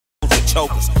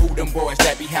chokers. Who them boys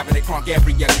that be having it crunk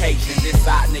every occasion? This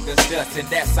side niggas dustin',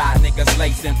 that side niggas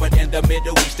lacing. But in the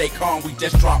middle we stay calm, we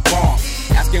just drop bombs.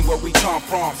 Asking where we come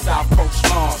from, South Coast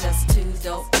slums. Just two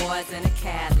dope boys in a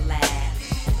Cadillac.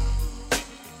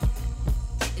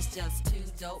 It's just two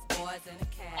dope boys in a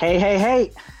Cadillac.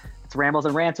 Hey. It's Rambles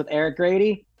and Rants with Eric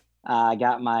Grady. I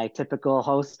got my typical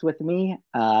host with me,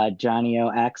 Johnny O.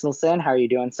 Axelson. How are you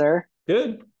doing, sir?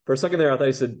 Good. For a second there, I thought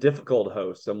you said difficult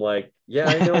host. I'm like, yeah,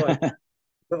 I know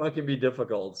I can be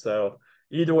difficult. So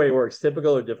either way works,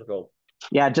 typical or difficult.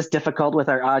 Yeah, just difficult with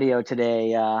our audio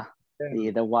today.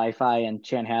 The Wi-Fi and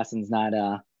Chanhassen's not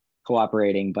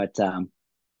cooperating, but I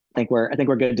think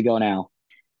we're good to go now.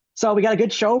 So we got a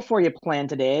good show for you planned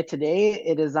today. Today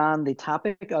it is on the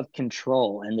topic of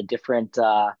control and the different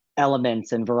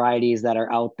elements and varieties that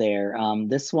are out there.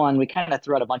 This one, we kind of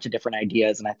threw out a bunch of different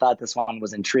ideas, and I thought this one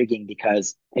was intriguing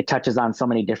because it touches on so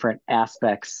many different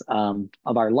aspects of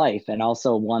our life, and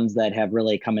also ones that have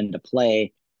really come into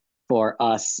play for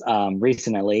us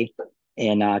recently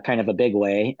in kind of a big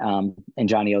way. In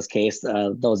Johnny O's case,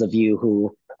 those of you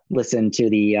who listen to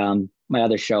the my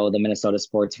other show, the Minnesota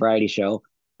Sports Variety Show,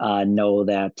 know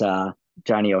that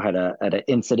Johnny O had an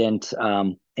incident,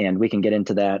 and we can get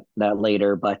into that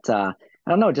later. But I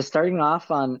don't know, just starting off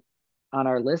on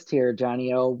our list here,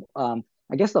 Johnny O,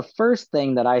 I guess the first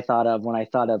thing that I thought of when I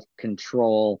thought of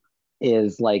control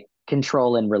is like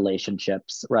control in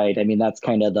relationships, right? I mean, that's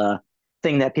kind of the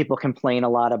thing that people complain a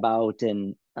lot about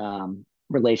in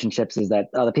relationships, is that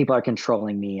other people are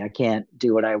controlling me. I can't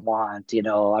do what I want.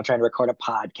 I'm trying to record a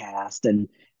podcast and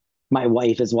my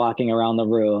wife is walking around the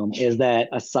room. Is that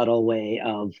a subtle way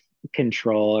of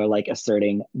control or like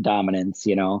asserting dominance?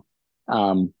 I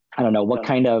don't know. What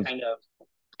kind of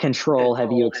control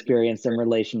have you experienced in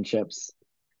relationships?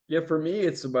 Yeah, for me,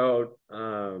 it's about,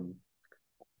 I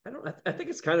think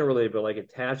it's kind of related, but like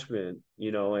attachment,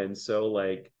 and so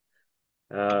like,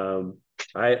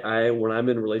 I when I'm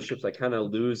in relationships, I kind of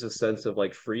lose a sense of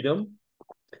like freedom.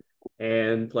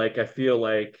 And like, I feel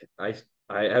like I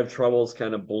have troubles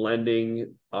kind of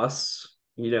blending us,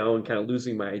 and kind of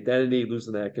losing my identity,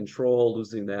 losing that control,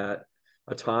 losing that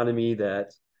autonomy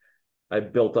that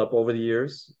I've built up over the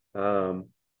years. And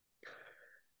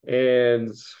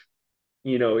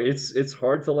it's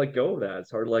hard to let go of that.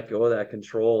 It's hard to let go of that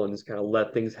control and just kind of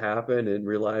let things happen and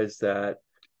realize that,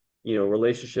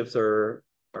 relationships are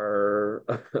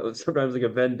sometimes like a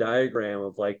Venn diagram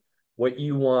of like what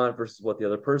you want versus what the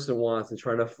other person wants, and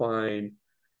trying to find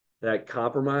that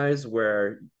compromise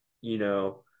where,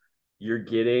 you're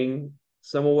getting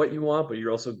some of what you want, but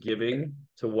you're also giving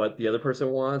to what the other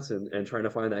person wants, and trying to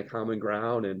find that common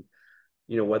ground. And,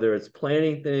 whether it's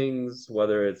planning things,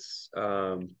 whether it's,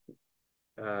 I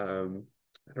don't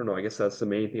know, I guess that's the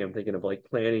main thing I'm thinking of, like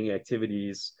planning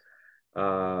activities,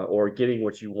 or getting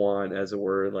what you want, as it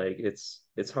were. Like it's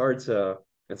hard to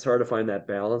find that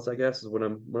balance, I guess, is what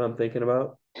I'm thinking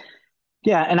about.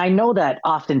 Yeah, and I know that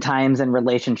oftentimes in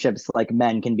relationships, like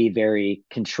men can be very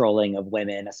controlling of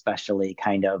women, especially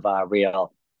kind of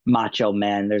real macho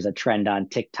men. There's a trend on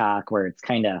TikTok where it's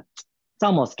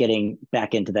almost getting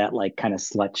back into that like kind of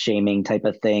slut shaming type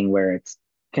of thing, where it's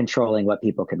controlling what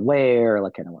people can wear,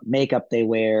 like kind of what makeup they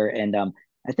wear. And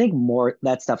I think more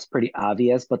that stuff's pretty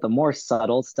obvious, but the more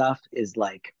subtle stuff is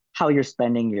like how you're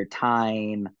spending your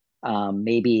time,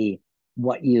 maybe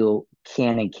what you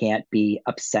can and can't be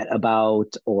upset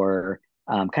about, or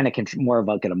kind of more of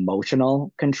like an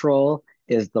emotional control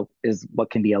is what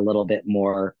can be a little bit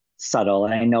more subtle.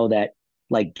 And I know that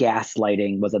like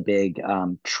gaslighting was a big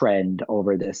trend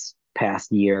over this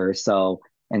past year or so,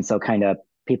 and so kind of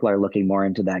people are looking more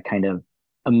into that kind of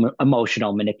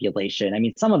emotional manipulation. I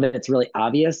mean, some of it's really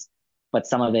obvious, but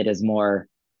some of it is more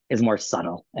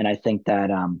subtle. And I think that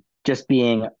just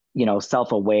being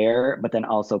self-aware, but then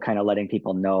also kind of letting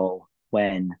people know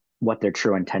what their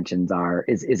true intentions are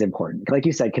is important. Like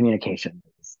you said, communication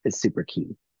is super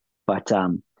key. But I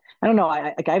don't know.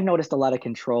 I've noticed a lot of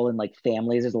control in like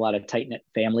families. There's a lot of tight knit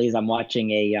families. I'm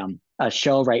watching a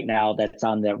show right now that's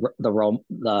on the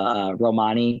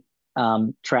Romani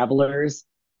travelers,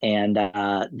 and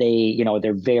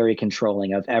they're very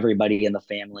controlling of everybody in the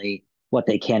family, what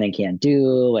they can and can't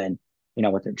do, and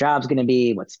what their job's going to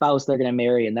be, what spouse they're going to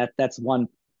marry, and that's one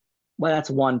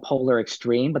polar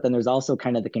extreme. But then there's also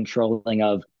kind of the controlling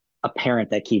of a parent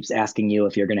that keeps asking you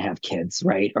if you're going to have kids,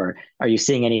 right? Or are you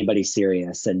seeing anybody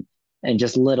serious? And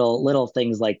just little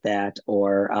things like that.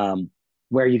 Or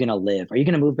where are you going to live? Are you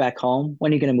going to move back home?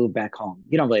 When are you going to move back home?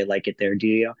 You don't really like it there, do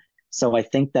you? So I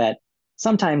think that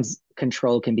sometimes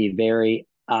control can be very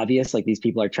obvious, like these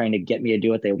people are trying to get me to do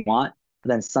what they want. But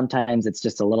then sometimes it's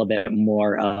just a little bit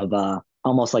more of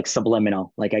almost like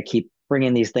subliminal. Like I keep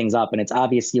bringing these things up, and it's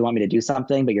obvious you want me to do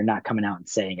something, but you're not coming out and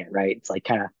saying it, right? It's like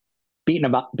kind of beating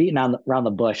around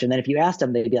the bush. And then if you asked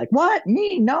them, they'd be like, "What?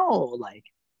 Me? No! Like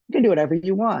you can do whatever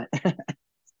you want."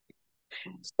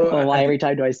 So Well, why I every think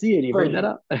time do I see it, you bring that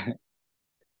up?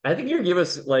 I think you're give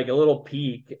us like a little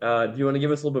peek. Do you want to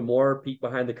give us a little bit more peek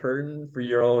behind the curtain for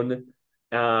your own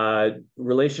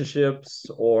relationships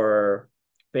or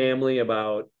family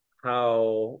about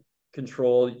how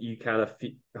control you kind of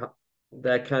feel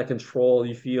that kind of control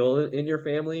you feel in your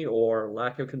family or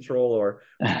lack of control or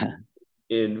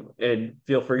in and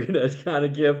feel free to kind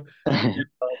of give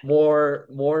more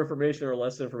information or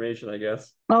less information, I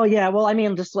guess. Oh yeah, well, I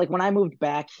mean, just like when I moved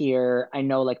back here, I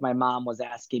know like my mom was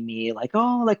asking me like,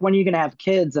 "Oh, like when are you gonna have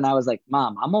kids?" And I was like,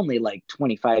 "Mom, I'm only like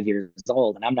 25 years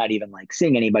old and I'm not even like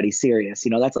seeing anybody serious.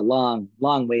 You know, that's a long,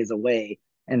 long ways away."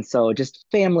 And so just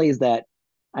families that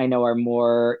I know are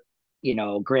more,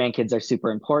 grandkids are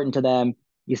super important to them.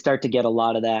 You start to get a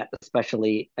lot of that,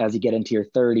 especially as you get into your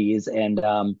 30s. And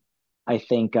I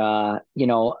think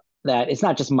that it's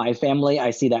not just my family.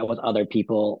 I see that with other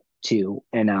people too.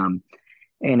 And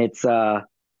it's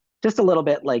just a little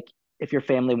bit like if your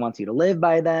family wants you to live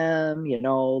by them,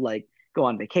 like go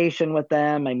on vacation with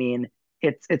them. I mean,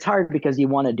 it's hard because you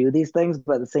want to do these things,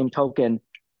 but at the same token,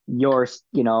 your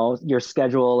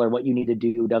schedule or what you need to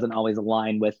do doesn't always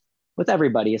align with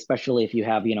everybody, especially if you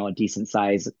have, a decent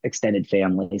size extended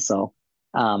family. So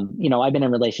I've been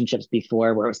in relationships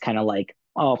before where it was kind of like,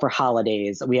 oh, for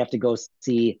holidays, we have to go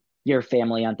see your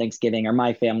family on Thanksgiving or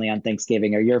my family on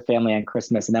Thanksgiving or your family on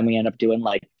Christmas. And then we end up doing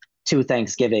like two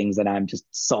Thanksgivings and I'm just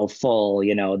so full,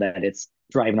 that it's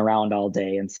driving around all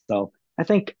day. And so I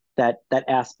think that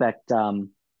aspect,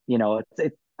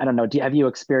 I don't know, have you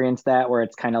experienced that where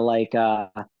it's kind of like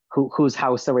whose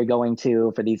house are we going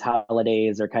to for these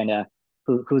holidays or kind of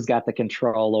who's got the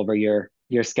control over your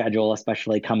schedule,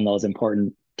 especially come those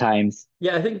important times?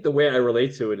 Yeah, I think the way I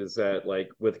relate to it is that like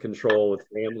with control with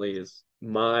family is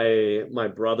my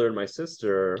brother and my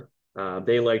sister,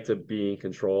 they like to be in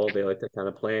control. They like to kind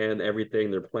of plan everything.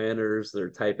 They're planners. They're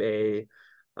type A.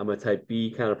 I'm a type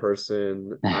B kind of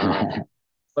person.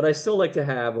 But I still like to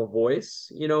have a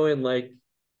voice, in like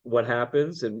what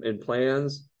happens and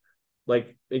plans.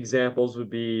 Like examples would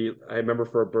be, I remember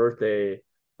for a birthday,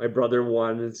 my brother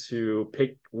wanted to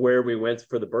pick where we went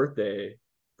for the birthday,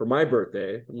 for my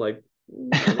birthday. I'm like,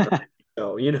 I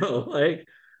don't know, like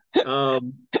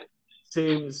um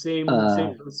uh,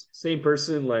 same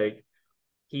person. Like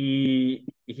he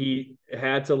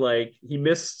had to like he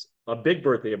missed a big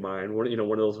birthday of mine, one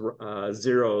of those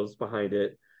zeros behind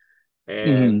it,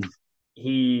 and mhm.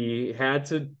 he had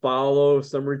to follow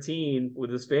some routine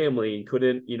with his family. He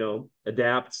couldn't,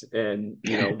 adapt and,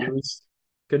 lose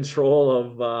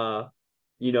control of,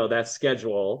 that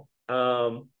schedule.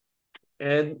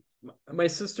 And my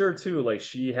sister too, like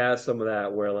she has some of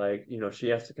that where like, she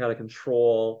has to kind of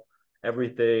control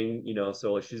everything,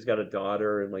 so like she's got a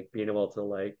daughter and like being able to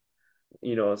like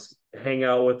hang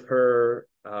out with her,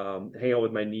 hang out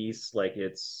with my niece. Like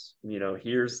it's,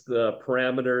 here's the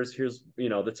parameters, here's,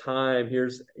 the time,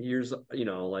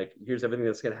 like here's everything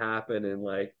that's gonna happen. And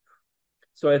like,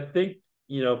 so I think,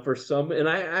 for some, and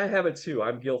I have it too.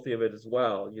 I'm guilty of it as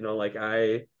well. Like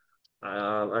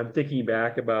I'm thinking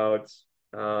back about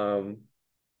um,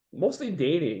 mostly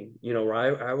dating. Where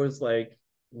I was like,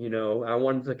 I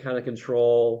wanted to kind of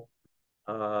control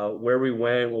where we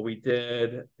went, what we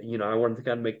did. I wanted to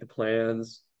kind of make the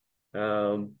plans.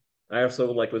 Um, I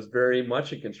also like was very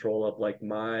much in control of like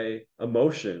my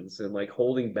emotions and like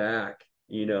holding back,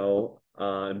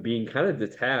 and being kind of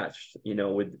detached,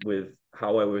 with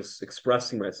how I was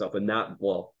expressing myself and not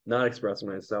expressing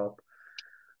myself.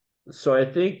 So I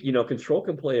think, control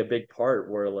can play a big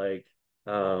part where like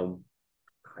um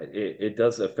it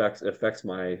does affects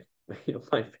my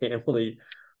my family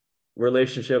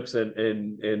relationships and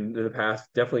in the past,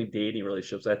 definitely dating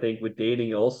relationships. I think with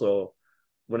dating also,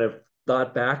 when I've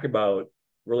thought back about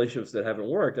relationships that haven't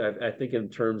worked, I think in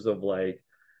terms of like,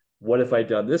 what if I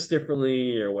done this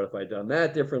differently, or what if I done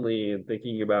that differently, and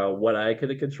thinking about what I could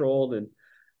have controlled. And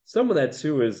some of that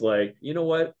too is like,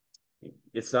 what?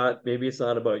 Maybe it's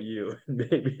not about you.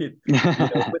 Maybe,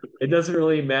 it doesn't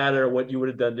really matter what you would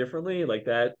have done differently. Like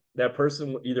that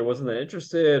person either wasn't that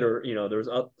interested, or, there's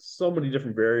so many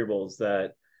different variables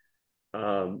that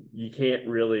you can't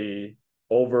really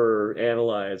over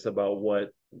analyze about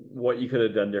what you could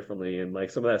have done differently. And like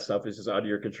some of that stuff is just out of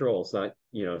your control. It's not,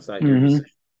 it's not your Hmm. decision.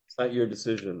 It's not your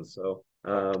decision. So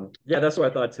yeah, that's why I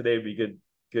thought today would be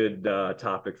good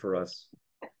topic for us.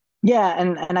 Yeah,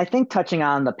 and I think touching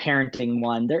on the parenting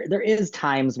one, there is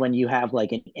times when you have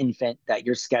like an infant that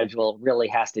your schedule really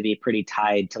has to be pretty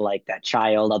tied to like that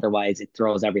child. Otherwise, it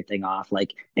throws everything off.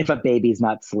 Like if a baby's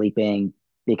not sleeping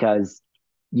because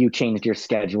you changed your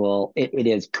schedule, it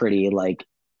is pretty like,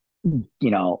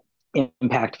 you know,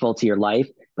 impactful to your life.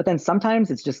 But then sometimes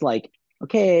it's just like,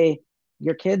 okay,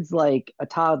 your kid's like a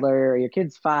toddler, your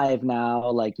kid's 5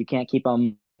 now, like you can't keep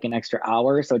them an extra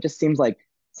hour. So it just seems like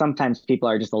sometimes people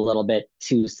are just a little bit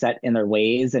too set in their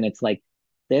ways. And it's like,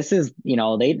 this is,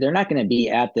 they're not going to be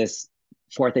at this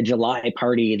 4th of July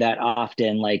party that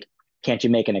often. Like, can't you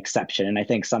make an exception? And I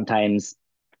think sometimes,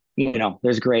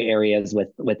 there's gray areas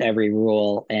with every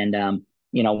rule. And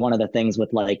one of the things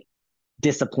with like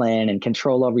discipline and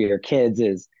control over your kids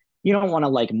is you don't want to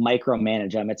like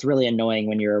micromanage them. It's really annoying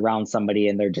when you're around somebody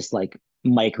and they're just like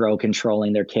micro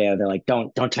controlling their kid. They're like,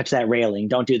 don't touch that railing,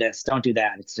 don't do this, don't do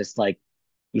that. It's just like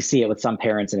you see it with some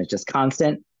parents and it's just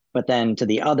constant. But then to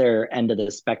the other end of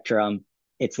the spectrum,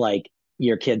 it's like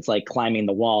your kid's like climbing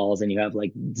the walls and you have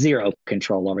like zero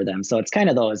control over them. So it's kind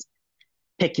of those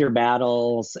pick your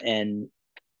battles and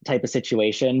type of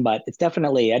situation, but I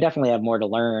definitely have more to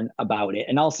learn about it.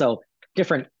 And also,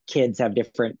 different kids have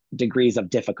different degrees of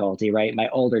difficulty, right? My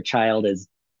older child is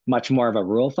much more of a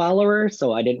rule follower,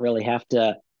 so I didn't really have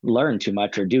to learn too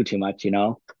much or do too much.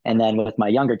 And then with my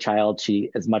younger child,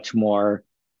 she is much more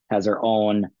has her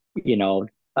own, you know,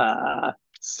 uh,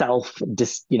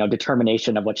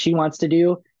 determination of what she wants to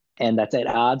do, and that's at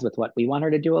odds with what we want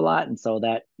her to do a lot. And so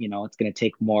that, it's going to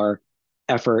take more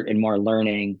effort and more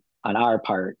learning on our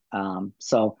part.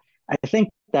 So I think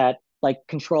that like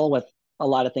control with a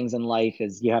lot of things in life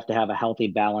is you have to have a healthy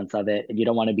balance of it, and you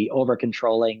don't want to be over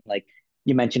controlling. Like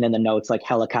you mentioned in the notes, like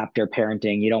helicopter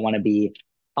parenting. You don't want to be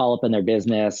all up in their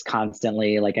business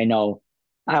constantly. Like I know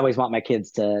I always want my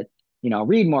kids to,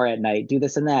 read more at night, do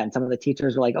this and that. And some of the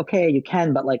teachers are like, okay, you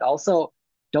can, but like also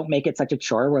don't make it such a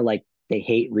chore where like they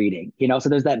hate reading. So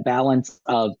there's that balance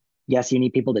of yes, you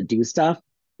need people to do stuff,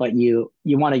 but you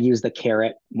want to use the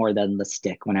carrot more than the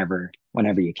stick whenever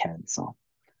you can. So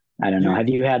I don't know. You Have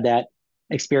you had that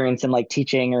experience in like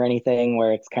teaching or anything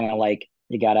where it's kind of like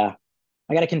I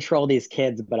gotta control these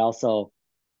kids, but also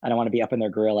I don't want to be up in their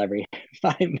grill every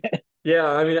 5 minutes. Yeah,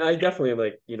 I mean, I definitely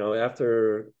like,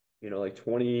 after, like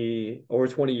 20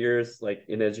 years like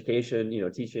in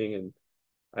education, teaching, and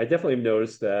I definitely have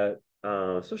noticed that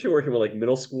especially working with like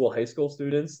middle school, high school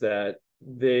students that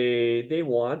they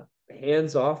want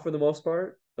hands off for the most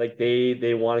part. Like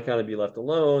they want to kind of be left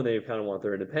alone. They kind of want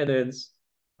their independence.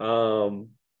 Um,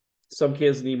 some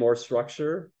kids need more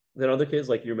structure than other kids,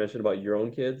 like you mentioned about your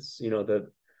own kids, that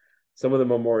some of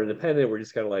them are more independent. We're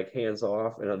just kind of like hands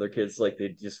off, and other kids like they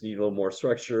just need a little more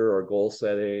structure or goal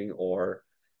setting or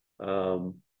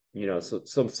um, so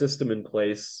some system in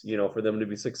place, for them to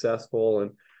be successful.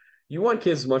 And you want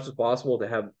kids as much as possible to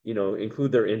have,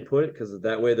 include their input because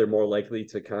that way they're more likely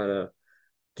to kind of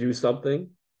do something.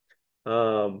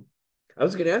 Um, I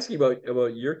was going to ask you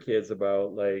about your kids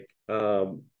about like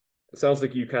it sounds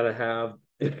like you kind of have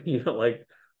like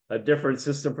a different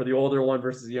system for the older one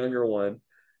versus the younger one.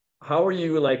 How are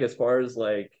you like as far as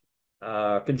like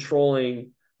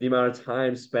controlling the amount of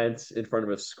time spent in front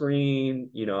of a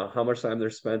screen, how much time they're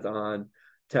spent on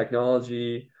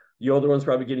technology? The older one's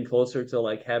probably getting closer to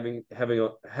like having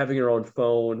her own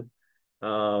phone,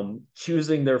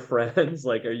 choosing their friends.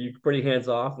 Like, are you pretty hands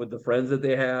off with the friends that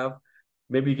they have?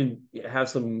 Maybe you can have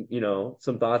some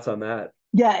thoughts on that.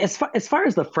 Yeah, as far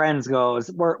as the friends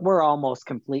goes, we're almost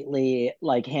completely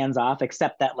like hands off,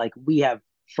 except that like we have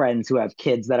friends who have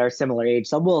kids that are similar age,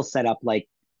 so we'll set up like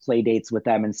play dates with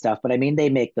them and stuff. But I mean, they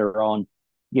make their own,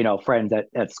 friends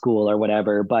at school or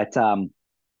whatever. But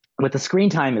with the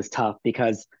screen time is tough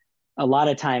because a lot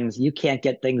of times you can't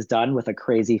get things done with a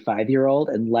crazy 5-year-old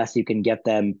unless you can get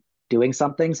them doing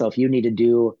something. So if you need to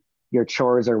do your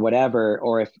chores or whatever,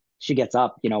 or if she gets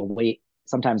up, wait,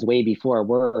 sometimes way before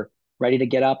we're ready to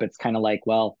get up, it's kind of like,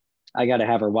 well, I got to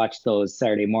have her watch those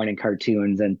Saturday morning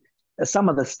cartoons. And some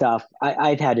of the stuff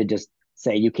I've had to just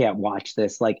say, you can't watch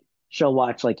this. Like she'll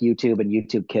watch like YouTube and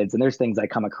YouTube Kids. And there's things I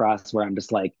come across where I'm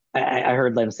just like, I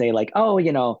heard them say like, oh,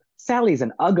 Sally's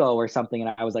an Uggo or something.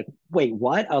 And I was like, wait,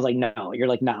 what? I was like, no, you're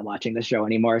like not watching the show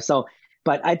anymore. So,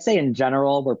 but I'd say in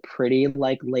general, we're pretty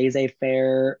like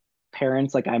laissez-faire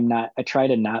parents. Like I try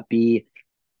to not be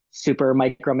super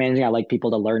micromanaging. I like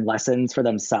people to learn lessons for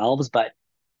themselves, but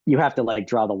you have to like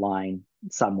draw the line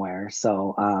somewhere.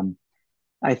 So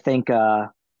I think and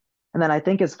then I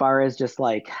think as far as just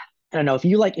like I don't know, if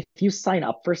you sign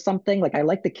up for something, like I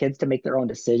like the kids to make their own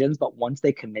decisions, but once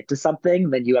they commit to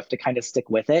something, then you have to kind of stick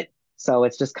with it. So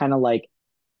it's just kind of like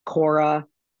Cora.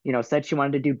 said she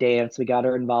wanted to do dance. We got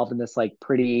her involved in this like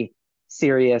pretty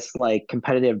serious, like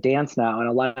competitive dance now. And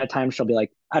a lot of times she'll be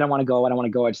like, I don't want to go. I don't want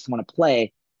to go. I just want to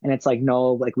play. And it's like,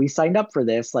 no, like we signed up for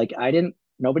this. Like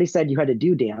nobody said you had to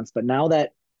do dance, but now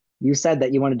that you said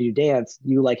that you want to do dance,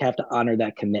 you like have to honor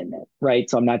that commitment, right?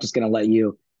 So I'm not just going to let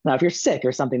you. Now, if you're sick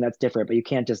or something, that's different, but you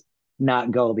can't just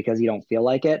not go because you don't feel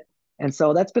like it. And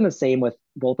so that's been the same with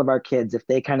both of our kids. If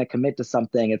they kind of commit to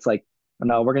something, it's like,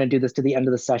 no, we're going to do this to the end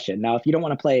of the session. Now, if you don't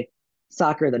want to play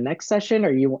soccer the next session,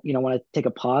 or you want to take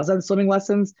a pause on swimming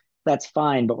lessons, that's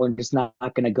fine. But we're just not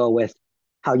going to go with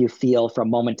how you feel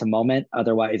from moment to moment.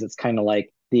 Otherwise, it's kind of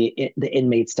like the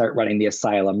inmates start running the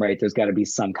asylum, right? There's got to be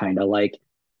some kind of like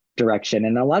direction,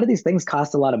 and a lot of these things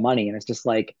cost a lot of money, and it's just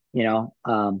like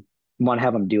want to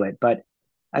have them do it. But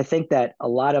I think that a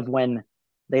lot of when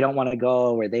they don't want to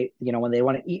go, or when they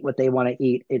want to eat what they want to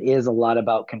eat, it is a lot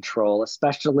about control,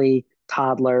 especially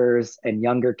toddlers and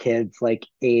younger kids like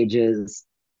ages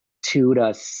 2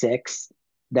 to 6.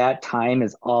 That time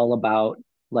is all about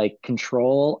like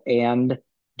control and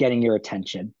getting your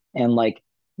attention, and like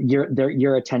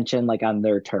your attention like on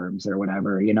their terms or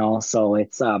whatever. So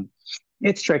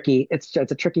it's tricky. It's a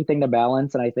tricky thing to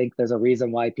balance, and I think there's a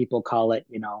reason why people call it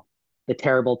the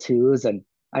terrible twos. And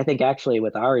I think actually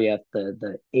with Aria,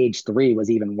 the age 3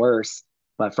 was even worse.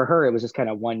 But for her, it was just kind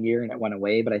of 1 year and it went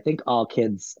away. But I think all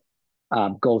kids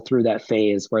go through that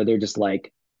phase where they're just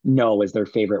like, no is their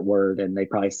favorite word. And they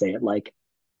probably say it like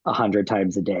 100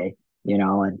 times a day,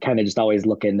 and kind of just always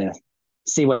looking to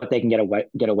see what they can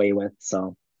get away with.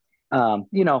 So,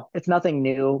 it's nothing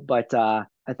new, but I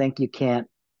think you can't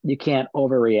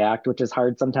overreact, which is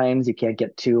hard sometimes. You can't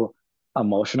get too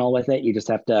emotional with it. You just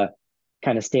have to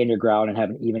kind of stand your ground and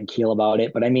have an even keel about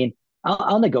it. But I mean,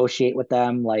 I'll negotiate with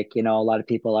them. Like, a lot of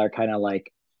people are kind of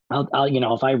like, if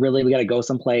we got to go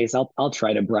someplace, I'll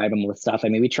try to bribe them with stuff. I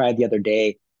mean, we tried the other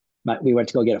day, we went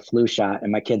to go get a flu shot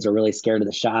and my kids are really scared of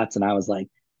the shots. And I was like,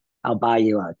 I'll buy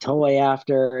you a toy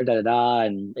after, da da da.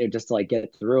 And it just to like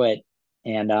get through it.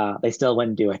 And they still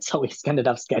wouldn't do it. So we just ended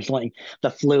up scheduling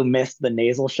the flu missed the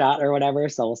nasal shot or whatever.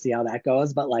 So we'll see how that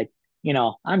goes. But like,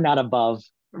 I'm not above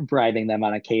bribing them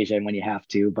on occasion when you have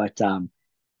to. But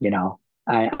you know,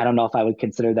 I don't know if I would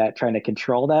consider that trying to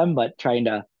control them, but trying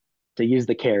to use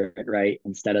the carrot, right?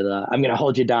 Instead of the I'm gonna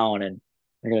hold you down and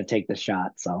you're gonna take the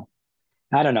shot. So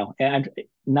I don't know. And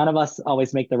none of us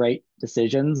always make the right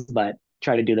decisions, but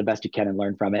try to do the best you can and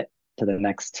learn from it to the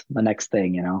next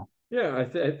thing. Yeah, I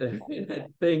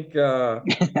think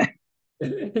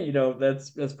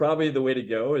that's probably the way to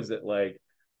go. Is that like,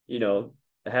 you know,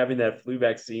 having that flu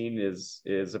vaccine is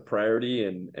a priority,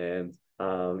 and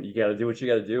you got to do what you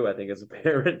got to do. I think as a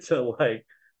parent to like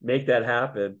make that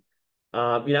happen.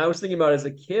 I was thinking about as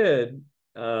a kid,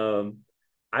 I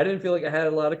didn't feel like I had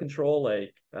a lot of control.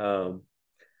 Like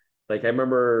I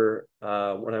remember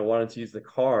when I wanted to use the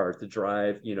car to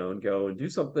drive, and go and do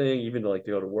something, even to like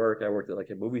to go to work. I worked at like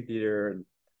a movie theater,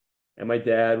 and my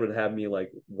dad would have me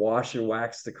like wash and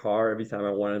wax the car every time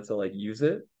I wanted to like use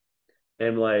it.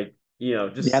 And like, just Yeah,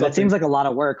 that something. seems like a lot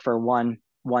of work for one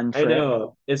I trip.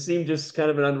 know it seemed just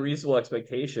kind of an unreasonable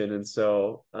expectation. And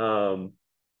so,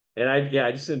 and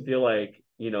I just didn't feel like,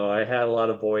 I had a lot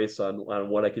of voice on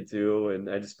what I could do. And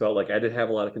I just felt like I didn't have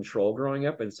a lot of control growing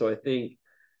up. And so I think,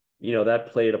 that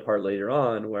played a part later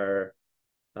on where,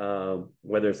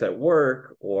 whether it's at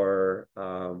work or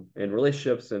in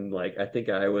relationships, and like I think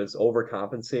I was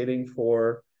overcompensating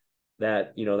for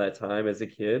that, that time as a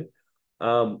kid.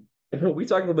 We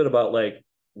talked a little bit about like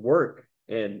work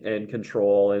and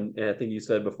control, and I think you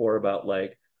said before about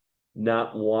like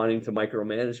not wanting to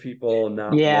micromanage people and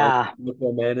not wanting Yeah. to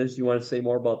micromanage. You want to say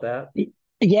more about that?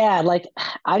 Yeah, like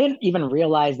I didn't even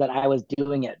realize that I was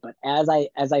doing it, but as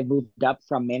I moved up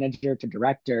from manager to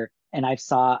director, and I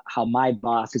saw how my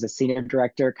boss, who's a senior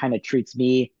director, kind of treats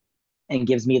me and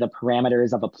gives me the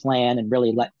parameters of a plan and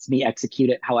really lets me execute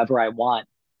it however I want.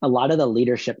 A lot of the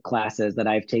leadership classes that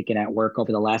I've taken at work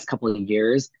over the last couple of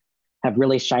years have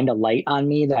really shined a light on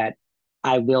me that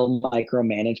I will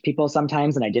micromanage people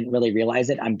sometimes, and I didn't really realize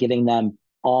it. I'm giving them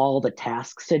all the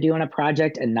tasks to do in a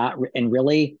project, and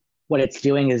really what it's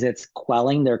doing is it's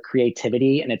quelling their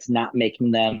creativity and it's not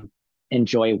making them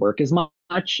enjoy work as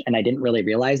much. And I didn't really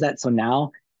realize that. So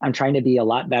now I'm trying to be a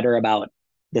lot better about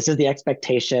this is the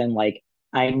expectation. Like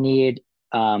I need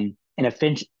an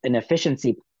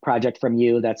efficiency project from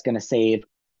you that's going to save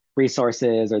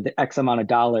resources or the X amount of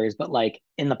dollars. But like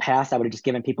in the past, I would have just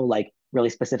given people like really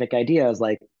specific ideas,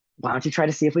 like, why don't you try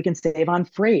to see if we can save on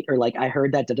freight? Or like, I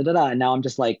heard that, da da da da. And now I'm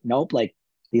just like, nope, like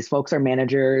these folks are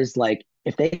managers. Like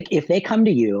if they come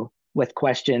to you with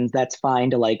questions, that's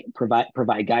fine to like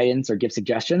provide guidance or give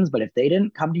suggestions. But if they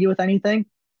didn't come to you with anything,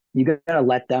 you gotta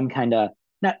let them kind of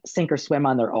not sink or swim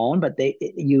on their own, but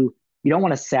you don't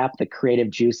want to sap the creative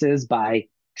juices by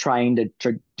trying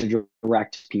to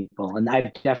direct people. And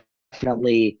I've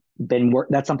definitely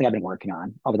that's something I've been working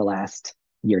on over the last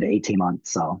year to 18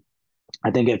 months. So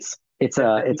I think it's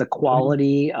a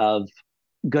quality of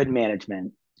good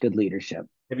management, good leadership.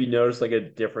 Have you noticed like a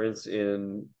difference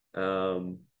in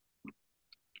the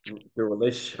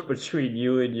relationship between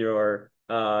you and your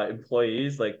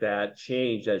employees, like that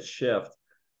change, that shift?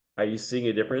 Are you seeing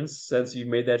a difference since you've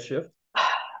made that shift?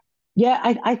 Yeah,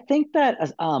 I think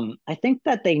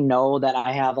that they know that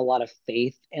I have a lot of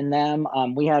faith in them.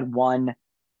 We had one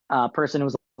person who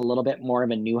was a little bit more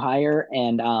of a new hire,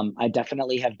 and I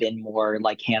definitely have been more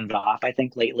like hands off, I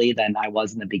think, lately than I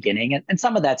was in the beginning. And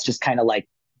some of that's just kind of like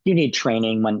you need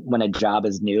training when a job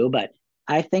is new, but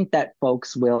I think that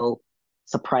folks will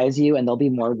surprise you and they'll be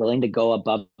more willing to go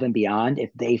above and beyond if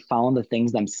they found the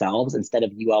things themselves instead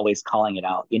of you always calling it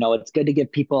out. You know, it's good to give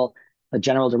people the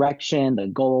general direction, the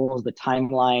goals, the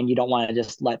timeline. You don't want to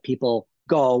just let people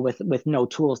go with no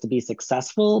tools to be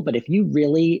successful. But if you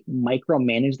really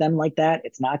micromanage them like that,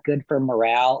 it's not good for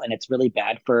morale and it's really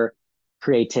bad for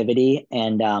creativity.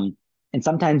 And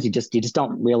sometimes you just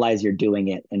don't realize you're doing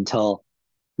it until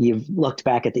you've looked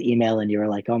back at the email and you're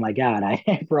like, oh my God,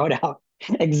 I wrote out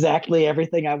exactly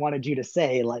everything I wanted you to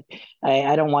say. Like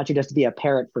I don't want you just to be a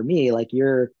parrot for me.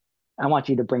 I want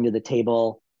you to bring to the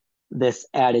table this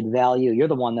added value. You're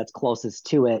the one that's closest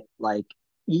to it. Like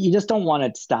you just don't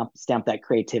want to stamp that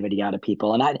creativity out of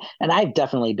people. And I've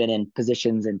definitely been in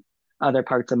positions in other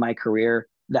parts of my career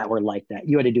that were like that.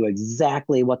 You had to do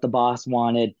exactly what the boss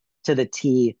wanted to the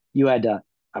T. You had to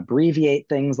abbreviate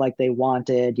things like they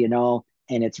wanted,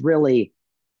 and it's really,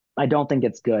 I don't think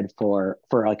it's good for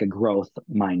like a growth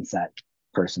mindset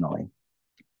personally.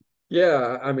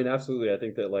 Yeah, I mean, absolutely. I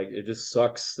think that like it just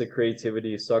sucks the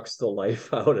creativity, sucks the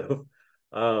life out of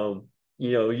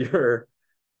you're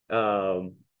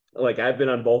um like I've been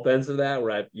on both ends of that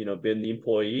where I've, been the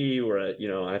employee where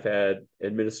I've had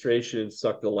administration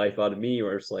suck the life out of me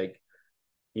where it's like,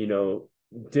 you know,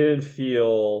 didn't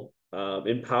feel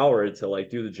empowered to like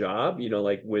do the job,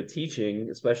 like with teaching,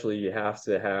 especially you have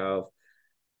to have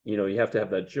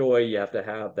that joy, you have to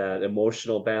have that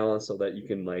emotional balance so that you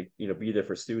can like be there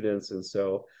for students. And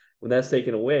so when that's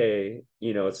taken away,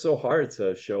 it's so hard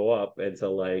to show up and to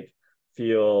like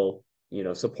feel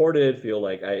supported, feel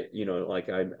like like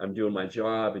I'm doing my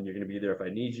job and you're going to be there if I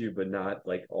need you, but not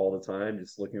like all the time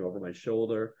just looking over my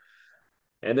shoulder.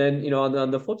 And then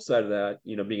on the flip side of that,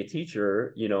 being a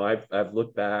teacher, I've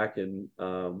looked back and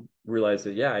realized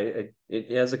that yeah,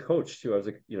 as a coach too, I was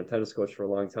a tennis coach for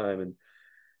a long time,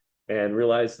 and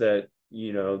realize that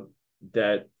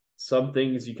that some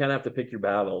things you kind of have to pick your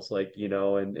battles, like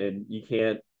and you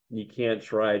can't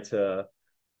try to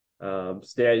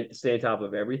stay on top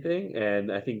of everything.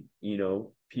 And I think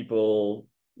people,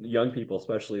 young people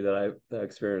especially that I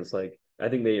experience, like I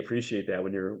think they appreciate that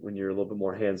when you're a little bit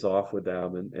more hands off with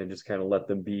them and just kind of let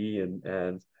them be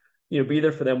and be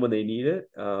there for them when they need it.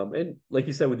 And like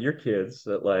you said with your kids,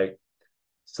 that like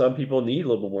some people need a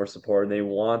little bit more support and they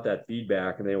want that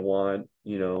feedback and they want,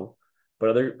 but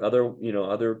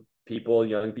other people,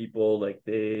 young people, like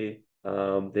they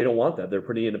don't want that. They're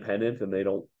pretty independent and they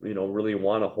don't, really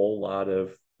want a whole lot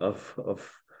of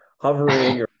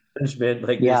hovering or management.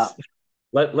 Like Yeah. this,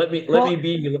 let me Well,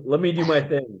 be, let me do my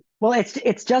thing. well,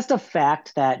 it's just a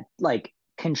fact that like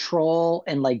control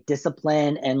and like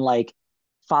discipline and like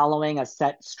following a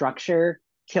set structure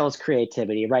kills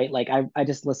creativity, right? Like I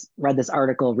just read this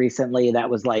article recently that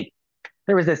was like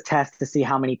there was this test to see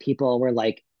how many people were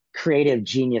like creative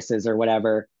geniuses or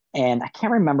whatever, and I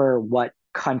can't remember what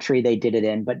country they did it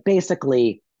in, but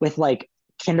basically with like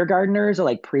kindergartners or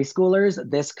like preschoolers,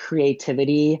 this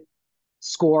creativity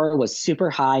score was super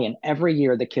high, and every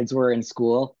year the kids were in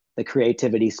school the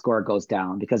creativity score goes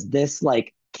down because this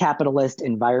like capitalist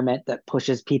environment that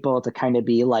pushes people to kind of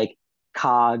be like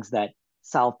cogs that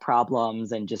solve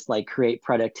problems and just like create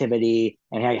productivity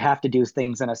and I have to do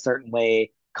things in a certain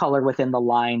way, color within the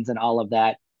lines and all of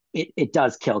that, it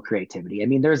does kill creativity. I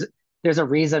mean, there's a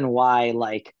reason why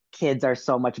like kids are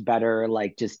so much better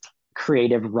like just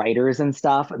creative writers and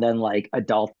stuff than like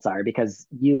adults are because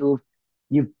you've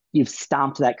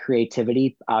stomped that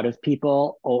creativity out of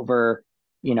people over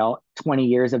 20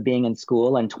 years of being in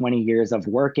school and 20 years of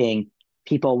working.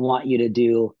 People want you to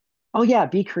do, oh yeah,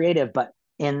 be creative, but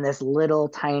in this little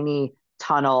tiny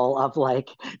tunnel of like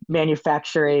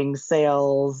manufacturing,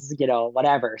 sales,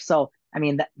 whatever. So I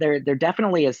mean there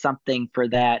definitely is something for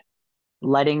that,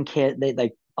 letting kid they,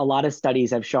 like a lot of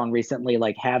studies have shown recently,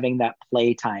 like having that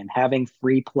play time, having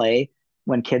free play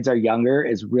when kids are younger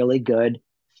is really good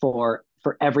for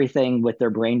everything with their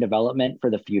brain development for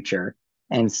the future.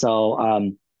 And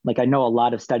so, like I know a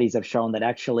lot of studies have shown that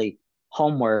actually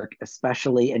homework,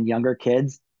 especially in younger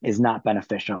kids, is not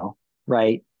beneficial,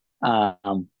 right?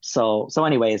 So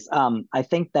anyways, I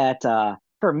think that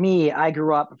for me, I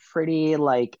grew up pretty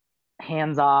like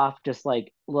hands off, just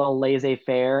like a little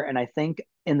laissez-faire. And I think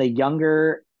in the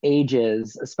younger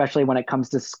ages, especially when it comes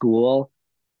to school,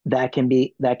 that can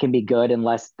be good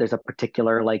unless there's a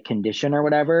particular like condition or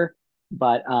whatever.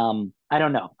 But I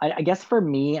don't know. I guess for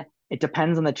me, it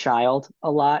depends on the child a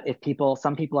lot. If people,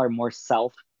 some people are more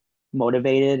self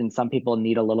motivated and some people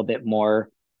need a little bit more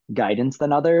guidance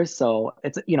than others. So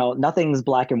it's, nothing's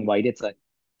black and white. It's a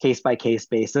case by case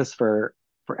basis for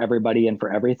everybody and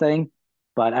for everything.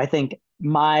 But I think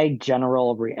my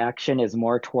general reaction is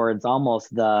more towards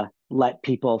almost the let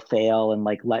people fail and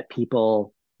like let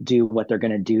people do what they're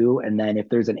going to do. And then if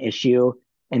there's an issue,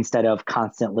 instead of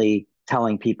constantly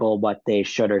telling people what they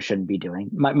should or shouldn't be doing,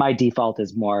 my default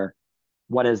is more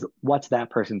what's that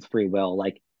person's free will?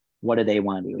 Like, what do they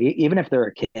want to do? Even if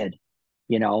they're a kid,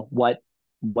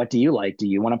 what do you like? Do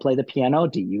you want to play the piano?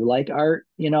 Do you like art?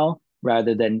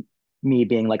 Rather than me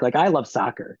being like I love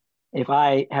soccer. If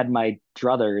I had my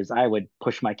druthers, I would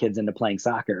push my kids into playing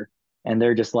soccer. And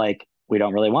they're just like, we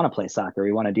don't really want to play soccer.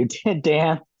 We want to do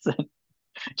dance,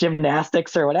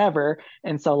 gymnastics or whatever.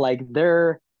 And so like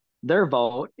their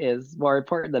vote is more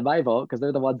important than my vote because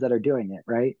they're the ones that are doing it,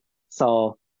 right?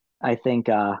 So I think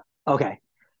okay.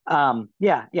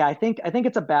 Yeah, I think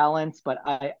it's a balance, but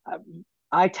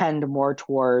I tend more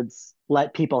towards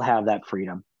let people have that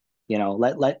freedom.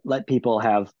 Let people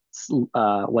have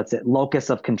what's it, locus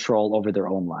of control over their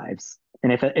own lives.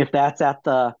 And if that's at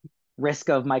the risk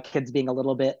of my kids being a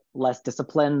little bit less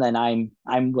disciplined, then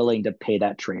I'm willing to pay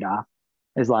that trade off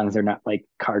as long as they're not like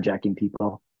carjacking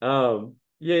people.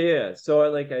 Yeah.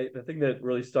 So the thing that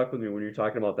really stuck with me when you're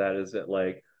talking about that is that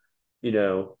like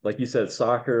you said,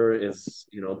 soccer is,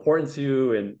 important to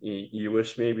you and you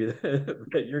wish maybe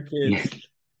that your Yeah. kids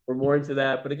were more into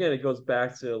that. But again, it goes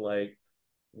back to like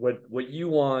what you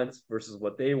want versus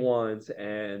what they want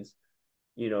and,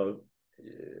 you know,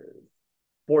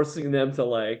 forcing them to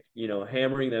like,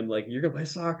 hammering them like you're gonna play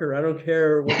soccer. I don't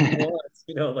care what you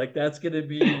want, like that's gonna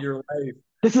be your life.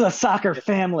 This is a soccer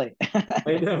family.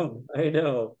 I know, I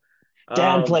know.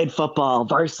 Dad Um, played football,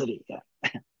 varsity. Yeah.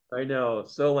 I know.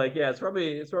 So like, yeah, it's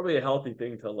probably a healthy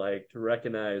thing to like to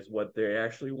recognize what they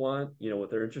actually want,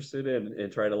 what they're interested in, and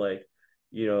try to like,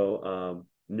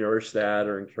 nourish that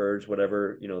or encourage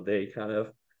whatever they kind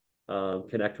of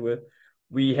connect with.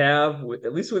 We have,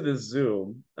 at least with this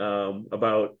Zoom,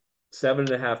 about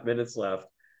 7.5 minutes left.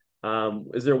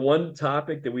 Is there one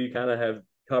topic that we kind of have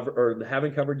covered or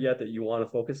haven't covered yet that you want to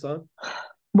focus on?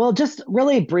 Well, just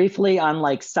really briefly on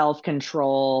like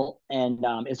self-control, and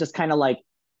it's just kind of like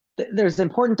there's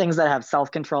important things that have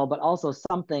self-control, but also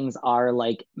some things are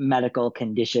like medical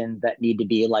conditions that need to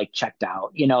be like checked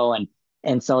out,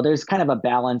 and so there's kind of a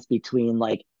balance between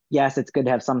like, yes, it's good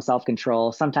to have some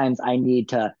self-control. Sometimes I need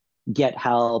to get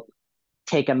help,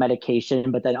 take a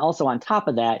medication, but then also on top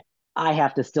of that, I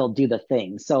have to still do the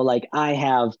thing. So like I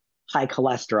have high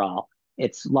cholesterol.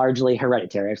 It's largely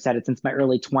hereditary. I've said it since my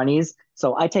early 20s.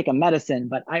 So I take a medicine,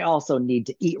 but I also need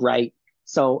to eat right.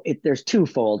 So there's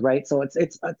twofold, right? So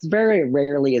it's very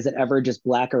rarely is it ever just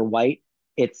black or white.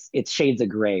 It's shades of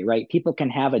gray, right? People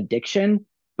can have addiction,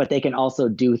 but they can also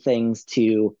do things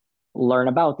to learn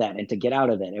about that and to get out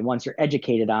of it. And once you're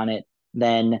educated on it,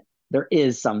 then there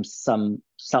is some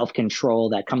self-control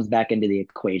that comes back into the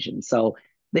equation. So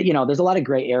that, there's a lot of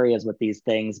gray areas with these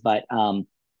things, but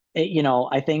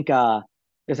I think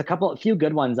there's a few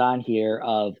good ones on here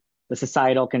of the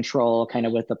societal control, kind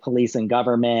of with the police and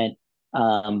government,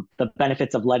 the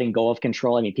benefits of letting go of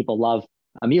control. I mean, people love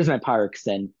amusement parks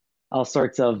and all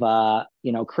sorts of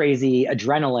crazy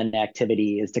adrenaline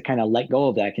activities to kind of let go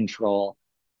of that control.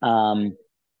 Um,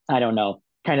 I don't know,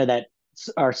 kind of that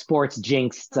are sports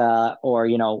jinxed, or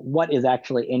what is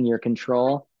actually in your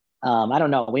control. I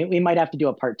don't know. We might have to do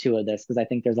a part two of this because I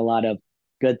think there's a lot of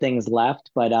good things left.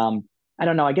 But I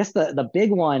don't know. I guess the big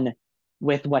one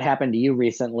with what happened to you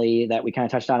recently that we kind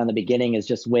of touched on in the beginning is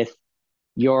just with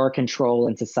your control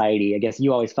in society. I guess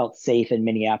you always felt safe in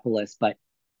Minneapolis, but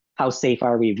how safe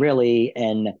are we really?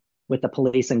 And with the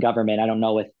police and government, I don't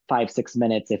know, with 5, 6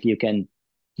 minutes, if do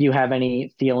you have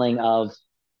any feeling of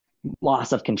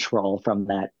loss of control from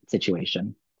that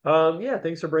situation? Yeah,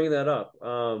 thanks for bringing that up.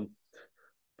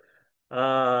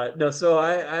 No, so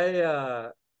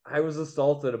I was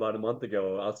assaulted about a month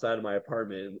ago outside of my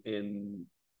apartment in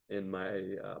in my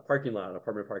parking lot,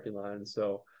 apartment parking lot. And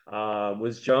so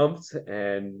was jumped,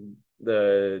 and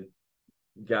the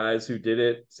guys who did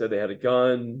it said they had a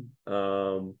gun.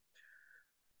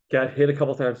 Got hit a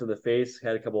couple times in the face,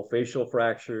 had a couple facial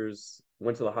fractures,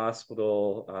 went to the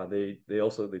hospital. They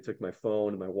took my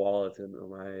phone and my wallet and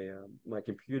my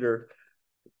computer.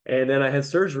 And then I had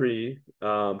surgery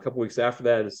a couple weeks after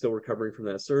that, and still recovering from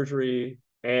that surgery.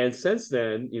 And since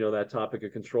then, that topic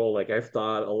of control, like I've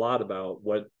thought a lot about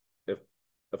what if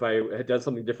I had done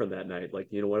something different that night. Like,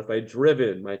 what if I had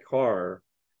driven my car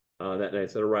that night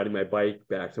instead of riding my bike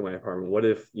back to my apartment? What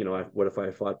if, what if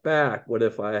I fought back? What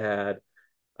if I had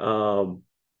um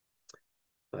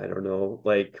I don't know,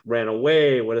 like ran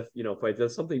away? What if, if I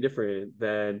did something different,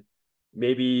 then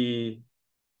maybe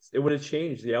it would have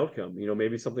changed the outcome.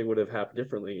 Maybe something would have happened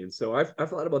differently. And so I've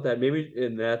thought about that. Maybe,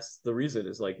 and that's the reason,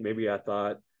 is like, maybe I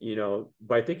thought,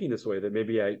 by thinking this way, that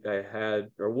maybe I had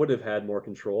or would have had more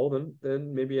control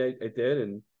than maybe I did.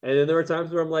 And then there were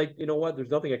times where I'm like, what,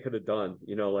 there's nothing I could have done,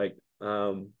 like,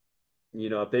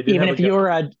 if they did Even have if you were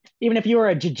a even if you were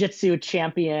a jiu-jitsu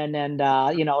champion and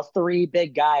three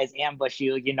big guys ambush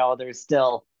you, there's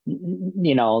still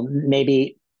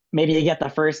maybe you get the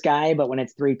first guy, but when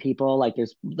it's three people, like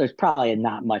there's probably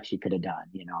not much you could have done,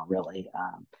 really.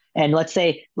 And let's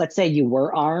say you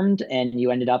were armed and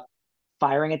you ended up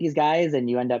firing at these guys and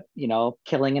you end up,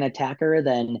 killing an attacker,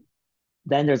 then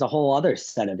there's a whole other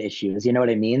set of issues. You know what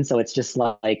I mean? So it's just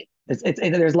like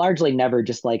there's largely never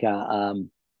just like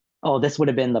oh, this would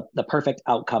have been the perfect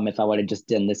outcome if I would have just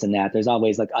done this and that. There's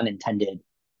always like unintended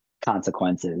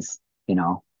consequences,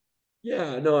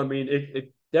 Yeah, no, I mean,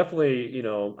 it definitely,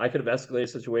 I could have escalated the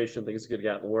situation, things could have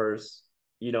gotten worse.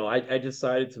 I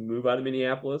decided to move out of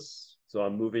Minneapolis. So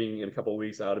I'm moving in a couple of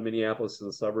weeks out of Minneapolis to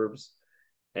the suburbs.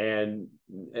 And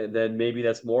then maybe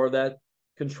that's more of that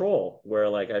control, where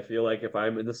like I feel like if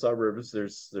I'm in the suburbs,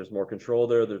 there's more control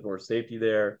there, there's more safety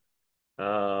there.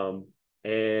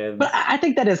 And But I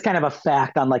think that is kind of a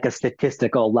fact on like a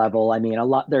statistical level. I mean,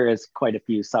 there is quite a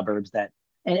few suburbs that,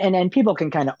 and people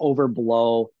can kind of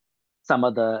overblow some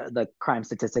of the crime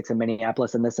statistics in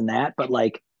Minneapolis and this and that. But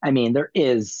like, I mean,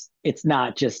 it's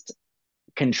not just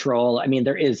control. I mean,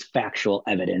 there is factual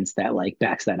evidence that like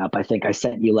backs that up. I think I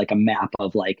sent you like a map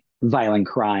of like violent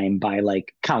crime by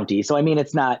like county. So I mean,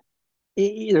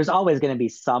 there's always going to be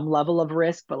some level of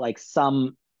risk, but like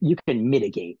you can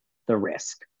mitigate the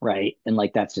risk, right? And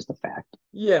like that's just a fact.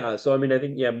 yeah, so I mean, I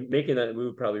think, yeah, making that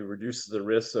move probably reduces the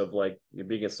risk of like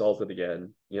being assaulted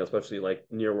again, especially like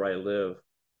near where I live.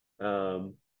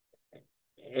 Um,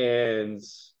 and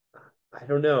I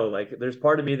don't know, like there's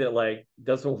part of me that like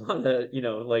doesn't want to,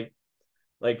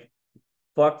 like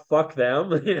fuck them,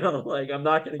 like I'm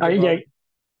not gonna Are give up. you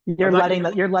I'm you're not letting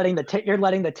gonna the you're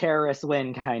letting the terrorists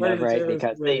win, kind letting of, the right? terrorists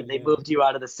Because they win. they Yeah. moved you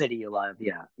out of the city you love.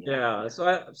 Yeah, yeah.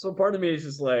 Yeah. So part of me is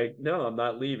just like, no, I'm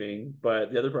not leaving.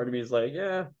 But the other part of me is like,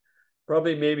 yeah,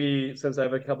 probably maybe since I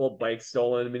have a couple of bikes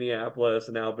stolen in Minneapolis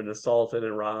and now I've been assaulted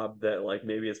and robbed, that like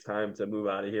maybe it's time to move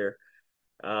out of here.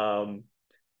 Um,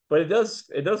 but it does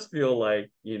feel like,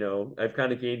 I've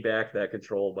kind of gained back that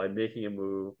control by making a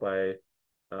move, by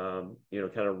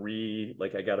kind of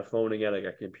like I got a phone again, I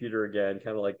got a computer again,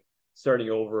 kind of like starting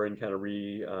over and kind of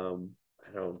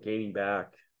I don't know, gaining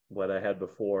back what I had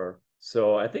before.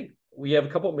 So I think we have a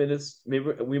couple minutes. Maybe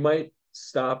we might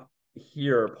stop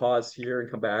here, pause here, and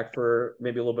come back for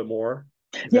maybe a little bit more.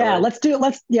 Is that Yeah, right? let's do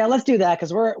that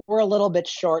because we're a little bit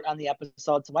short on the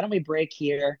episode. So why don't we break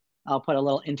here? I'll put a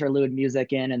little interlude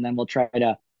music in, and then we'll try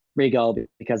to re-go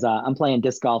because I'm playing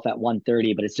disc golf at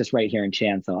 1:30, but it's just right here in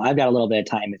Chan. So I've got a little bit of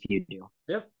time if you do.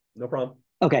 Yeah, no problem.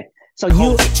 Okay, so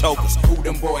Hoes and chokers, who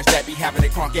them boys that be having it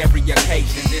crunk every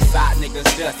occasion. This side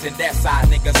niggas dustin', that side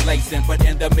niggas lacing. But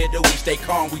in the middle we stay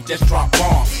calm, we just drop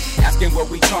bombs. Asking where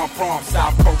we come from,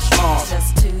 South Coast slums.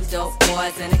 Just two dope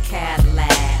boys in a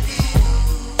Cadillac.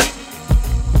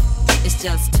 It's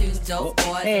just two dope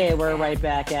boys. hey, we're right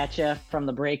back at you from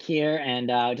the break here, and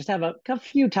just have a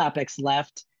few topics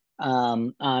left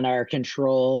on our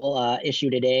control issue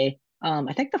today.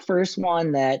 I think the first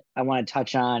one that I want to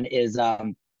touch on is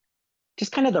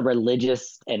just kind of the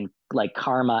religious and like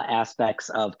karma aspects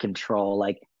of control,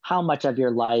 like how much of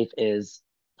your life is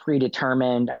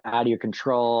predetermined, out of your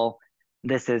control.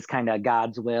 This is kind of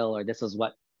God's will, or this is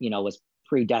what was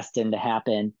predestined to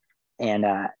happen, and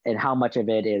how much of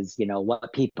it is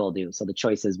what people do, so the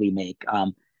choices we make.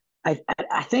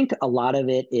 I think a lot of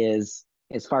it is,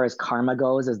 as far as karma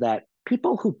goes, is that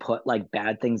people who put like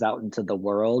bad things out into the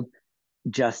world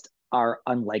just are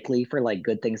unlikely for like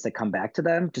good things to come back to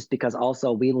them, just because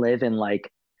also we live in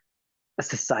like a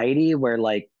society where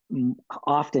like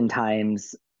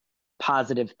oftentimes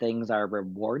positive things are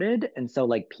rewarded. And so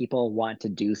like people want to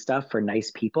do stuff for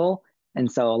nice people.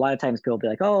 And so a lot of times people be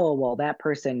like, oh, well, that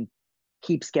person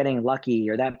keeps getting lucky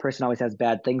or that person always has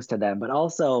bad things to them. But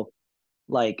also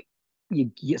like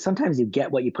sometimes you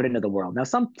get what you put into the world. Now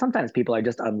sometimes people are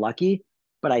just unlucky,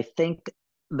 but I think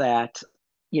that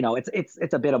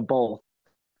it's a bit of both.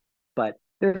 But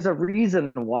there's a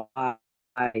reason why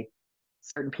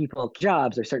certain people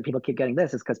jobs or certain people keep getting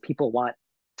this is because people want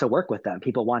to work with them.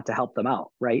 People want to help them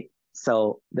out, right?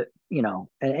 So and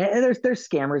there's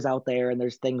scammers out there and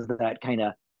there's things that kind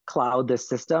of cloud this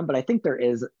system. But I think there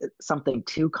is something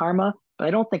to karma, but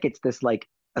I don't think it's this like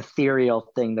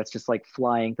ethereal thing that's just like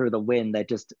flying through the wind that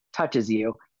just touches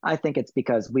you. I think it's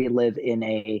because we live in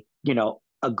a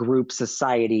group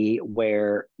society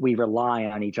where we rely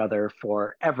on each other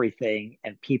for everything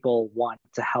and people want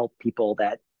to help people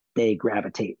that they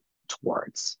gravitate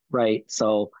towards, right?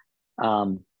 So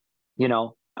you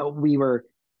know, we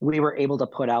were able to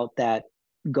put out that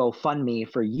GoFundMe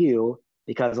for you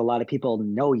because a lot of people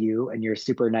know you and you're a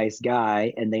super nice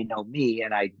guy and they know me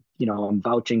and I'm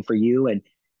vouching for you and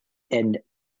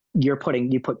you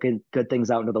put good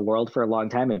things out into the world for a long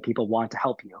time and people want to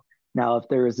help you. Now, if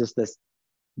there is just this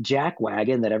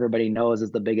jackwagon that everybody knows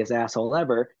is the biggest asshole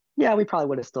ever, yeah, we probably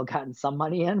would have still gotten some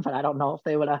money in, but I don't know if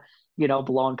they would have,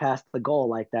 blown past the goal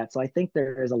like that. So I think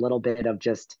there is a little bit of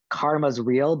just karma's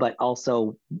real, but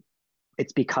also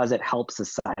it's because it helps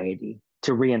society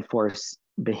to reinforce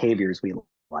behaviors we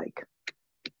like.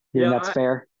 You think that's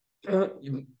fair?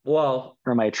 Well,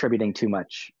 or am I attributing too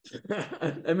much?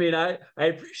 I mean, I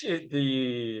appreciate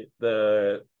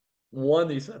the one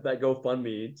that you said that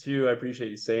GoFundMe. Two, I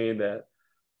appreciate you saying that,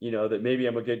 that maybe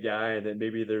I'm a good guy and that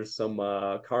maybe there's some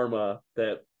karma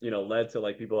that led to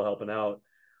like people helping out.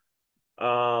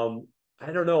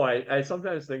 I don't know. I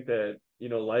sometimes think that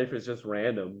life is just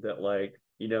random. That like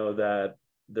that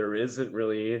there isn't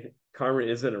really karma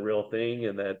isn't a real thing,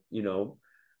 and that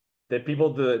that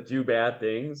people do bad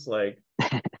things like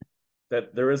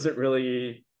that there isn't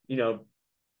really that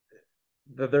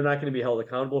they're not going to be held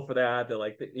accountable for that. That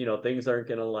like things aren't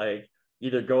going to like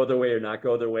either go their way or not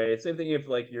go their way. Same thing if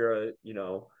like you're a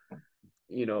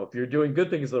if you're doing good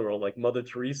things in the world, like Mother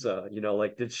Teresa,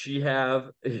 like did she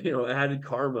have added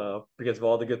karma because of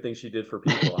all the good things she did for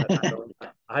people?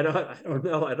 I don't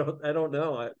know. I don't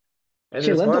know. And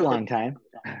she lived a long time.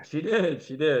 She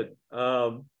did.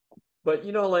 But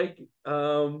you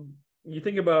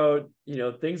think about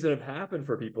things that have happened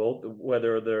for people,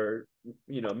 whether they're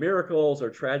miracles or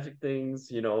tragic things.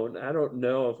 I don't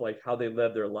know if like how they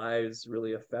led their lives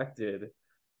really affected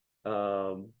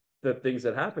the things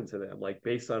that happened to them, like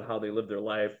based on how they lived their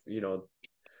life. Did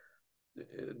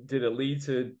it lead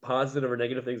to positive or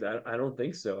negative things? I don't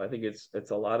think so. I think it's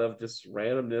a lot of just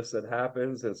randomness that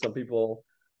happens, and some people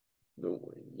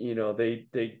they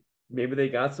maybe they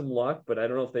got some luck, but I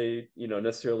don't know if they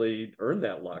necessarily earned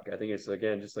that luck. I think it's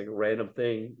again just like a random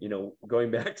thing, going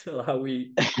back to how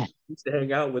we used to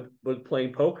hang out with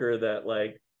playing poker, that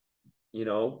like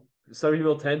some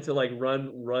people tend to like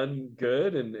run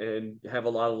good and have a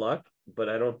lot of luck, but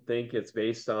I don't think it's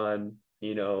based on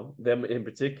them in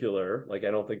particular. Like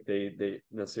I don't think they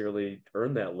necessarily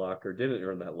earned that luck or didn't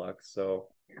earn that luck. So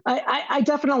I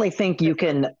definitely think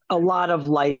a lot of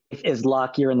life is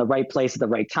luck. You're in the right place at the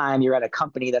right time. You're at a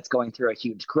company that's going through a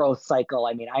huge growth cycle.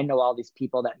 I mean, I know all these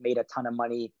people that made a ton of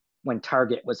money when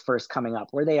Target was first coming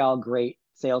up. Were they all great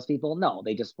salespeople? No,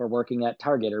 they just were working at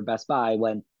Target or Best Buy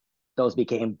when those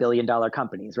became billion-dollar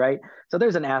companies, right? So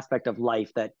there's an aspect of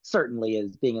life that certainly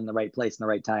is being in the right place in the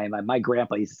right time. My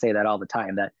grandpa used to say that all the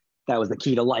time, that was the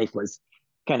key to life, was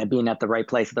kind of being at the right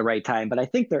place at the right time. But I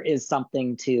think there is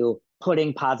something to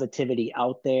putting positivity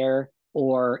out there,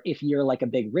 or if you're like a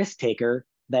big risk taker,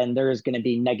 then there's going to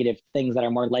be negative things that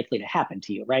are more likely to happen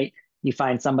to you, right? You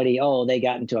find somebody, oh, they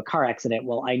got into a car accident.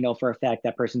 Well, I know for a fact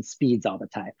that person speeds all the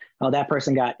time. Oh, that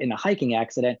person got in a hiking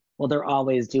accident. Well, they're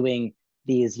always doing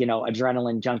these,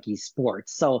 adrenaline junkie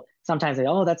sports. So sometimes they,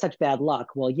 oh, that's such bad luck.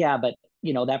 Well, yeah, but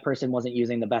that person wasn't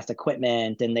using the best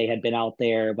equipment and they had been out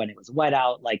there when it was wet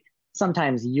out. Like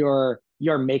sometimes you're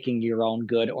making your own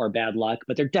good or bad luck,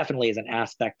 but there definitely is an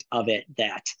aspect of it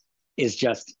that is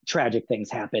just tragic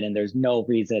things happen and there's no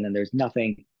reason and there's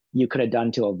nothing you could have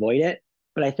done to avoid it.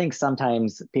 But I think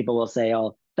sometimes people will say,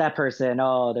 oh, that person,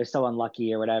 oh, they're so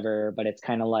unlucky or whatever. But it's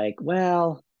kind of like,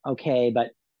 well, okay,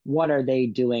 but what are they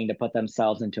doing to put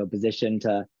themselves into a position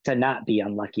to not be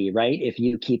unlucky, right? If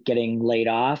you keep getting laid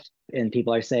off and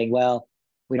people are saying, well,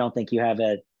 we don't think you have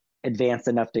a advanced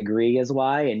enough degree is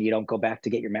why, and you don't go back to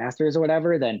get your master's or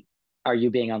whatever, then are you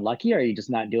being unlucky or are you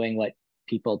just not doing what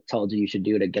people told you should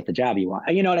do to get the job you want?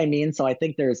 You know what I mean? So I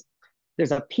think there's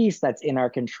there's a piece that's in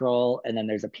our control, and then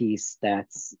there's a piece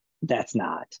that's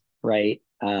not, right?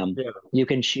 Yeah. You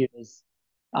can choose,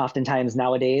 oftentimes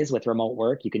nowadays with remote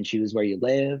work, you can choose where you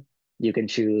live, you can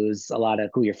choose a lot of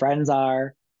who your friends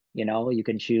are, you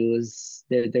can choose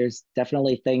there's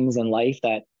definitely things in life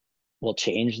that will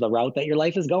change the route that your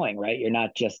life is going, right? You're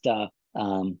not just a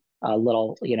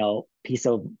little, piece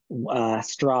of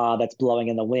straw that's blowing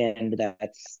in the wind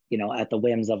that's, at the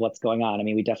whims of what's going on. I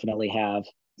mean, we definitely have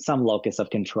some locus of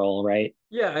control, right?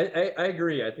 Yeah, I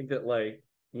agree. I think that like,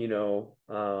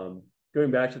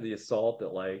 going back to the assault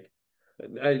that like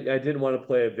I didn't want to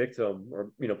play a victim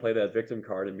or play that victim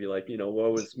card and be like,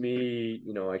 woe is me,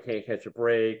 I can't catch a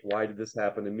break. Why did this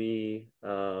happen to me?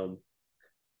 I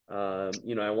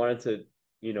wanted to,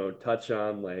 touch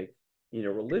on like,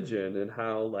 religion and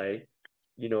how like,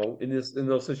 in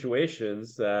those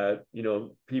situations that,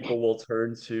 people will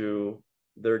turn to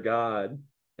their God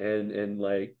and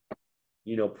like,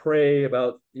 pray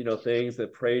about, things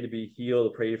that pray to be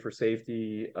healed, pray for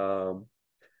safety.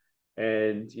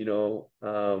 And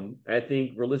I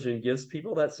think religion gives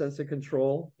people that sense of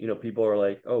control. People are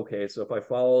like, okay, so if I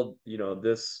followed,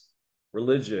 this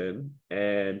religion,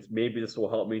 and maybe this will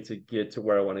help me to get to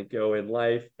where I want to go in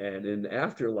life and in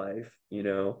afterlife.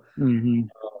 Hmm.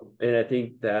 And I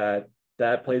think that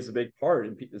that plays a big part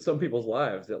in some people's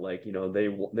lives, that like they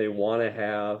want to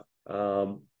have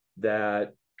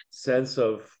that sense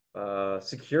of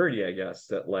security, I guess,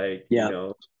 that like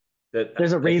Yeah. that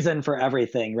There's a I think, reason for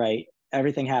everything, right?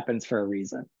 Everything happens for a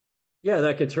reason. yeah,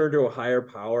 that can turn to a higher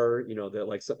power, that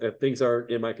like if things aren't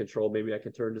in my control, maybe I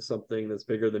can turn to something that's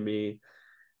bigger than me,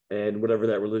 and whatever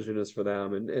that religion is for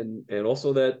them. And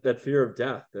also that fear of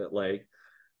death, that like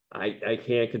I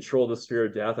can't control this fear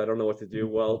of death. I don't know what to do.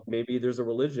 Well, maybe there's a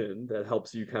religion that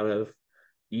helps you kind of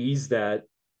ease that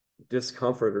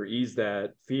discomfort or ease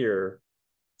that fear.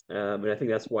 And I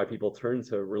think that's why people turn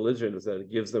to religion, is that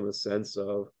it gives them a sense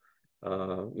of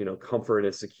comfort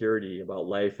and security about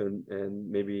life, and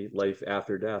maybe life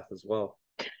after death as well.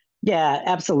 Yeah,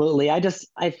 absolutely. I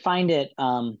find it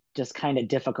just kind of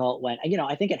difficult when,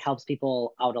 I think it helps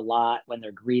people out a lot when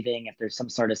they're grieving, if there's some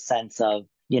sort of sense of,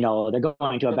 they're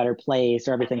going to a better place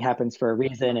or everything happens for a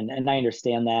reason, and I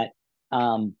understand that.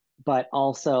 But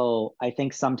also I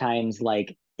think sometimes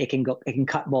like it can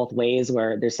cut both ways,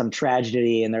 where there's some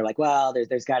tragedy and they're like, well,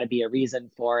 there's got to be a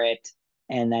reason for it.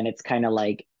 And then it's kind of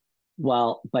like,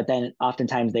 well, but then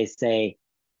oftentimes they say,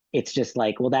 it's just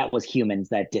like, well, that was humans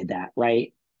that did that,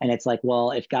 right? And it's like,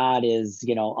 well, if God is,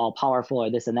 all powerful or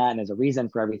this and that, and there's a reason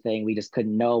for everything, we just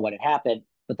couldn't know what had happened.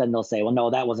 But then they'll say, well, no,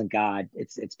 that wasn't God.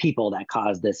 It's people that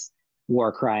caused this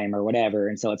war crime or whatever.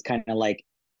 And so it's kind of like,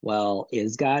 well,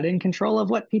 is God in control of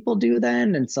what people do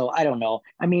then? And so I don't know.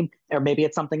 I mean, or maybe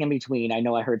it's something in between. I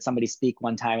know I heard somebody speak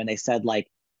one time and they said like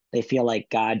they feel like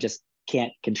God just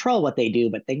can't control what they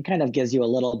do, but they kind of gives you a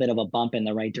little bit of a bump in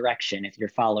the right direction if you're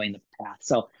following the path.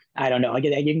 So I don't know. You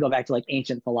can go back to like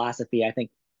ancient philosophy. I think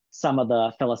some of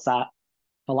the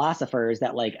philosophers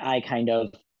that like I kind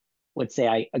of would say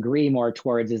I agree more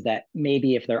towards is that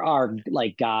maybe if there are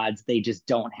like gods, they just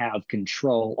don't have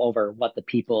control over what the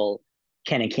people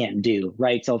can and can't do,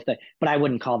 right? So but I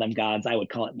wouldn't call them gods. I would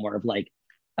call it more of like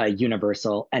a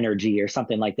universal energy or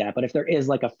something like that. But if there is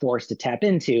like a force to tap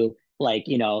into, like,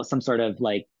 some sort of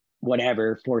like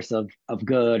whatever force of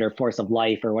good or force of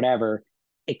life or whatever,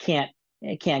 it can't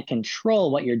control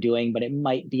what you're doing, but it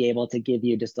might be able to give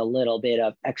you just a little bit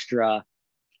of extra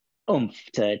oomph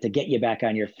to get you back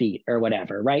on your feet or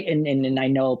whatever, right? And I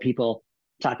know people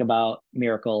talk about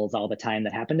miracles all the time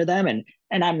that happen to them, and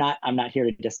I'm not here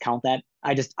to discount that.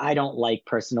 I don't like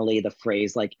personally the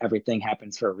phrase like everything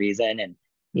happens for a reason, and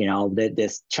that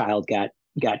this child got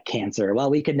cancer. Well,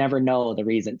 we could never know the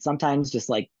reason. Sometimes just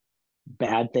like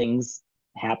bad things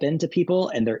happen to people,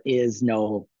 and there's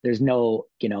no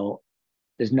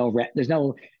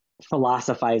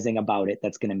philosophizing about it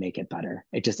that's going to make it better.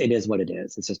 It is what it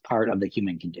is. It's just part of the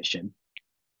human condition.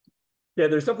 Yeah,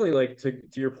 there's definitely like to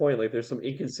your point, like there's some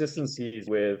inconsistencies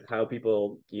with how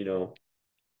people use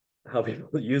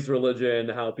religion,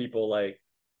 how people like,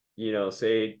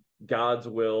 say God's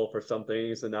will for some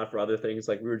things and not for other things.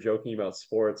 Like we were joking about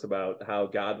sports, about how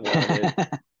God wanted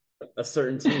a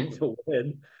certain team to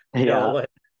win. Yeah. Like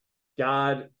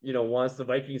God, wants the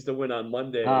Vikings to win on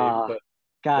Monday, uh but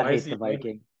God why is hates he the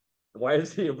Viking. why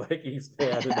is he a Vikings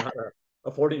fan and not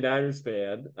a 49ers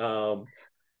fan? And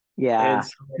Yeah.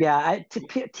 so, Yeah,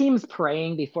 teams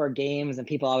praying before games and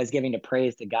people always giving the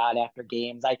praise to God after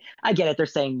games. I get it. They're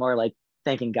saying more like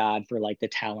thanking God for like the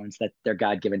talents that their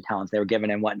God-given talents they were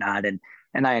given and whatnot, and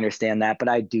I understand that, but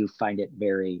I do find it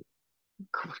very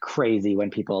crazy when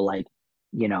people like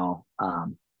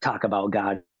talk about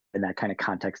God in that kind of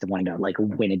context of wanting to like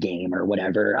win a game or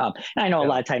whatever. And I know a Yeah.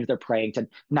 lot of times they're praying to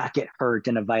not get hurt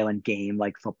in a violent game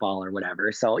like football or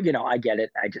whatever. So, I get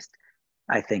it.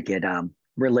 I think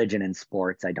religion and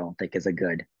sports, I don't think is a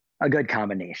good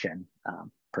combination,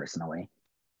 personally.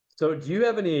 So do you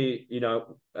have any,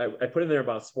 I put in there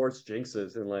about sports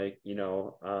jinxes and like,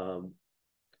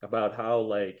 about how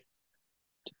like,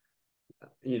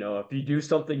 if you do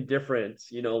something different,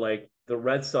 like the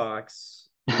Red Sox,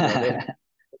 they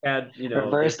had,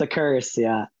 Reverse the curse.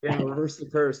 Yeah. reverse the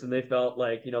curse and they felt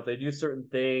like, if they do certain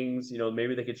things,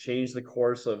 maybe they could change the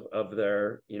course of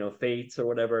their, fates or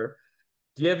whatever.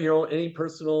 Do you have your own any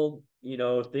personal,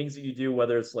 things that you do,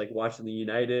 whether it's like watching the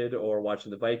United or watching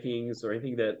the Vikings or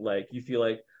anything that like you feel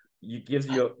like you gives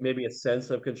you maybe a sense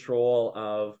of control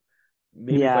of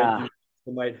maybe if I do Yeah.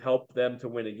 it might help them to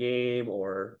win a game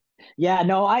or Yeah,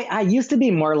 no, I used to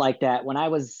be more like that when I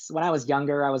was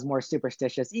younger. I was more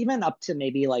superstitious. Even up to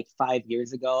maybe like 5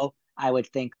 years ago, I would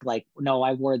think like, no,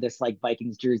 I wore this like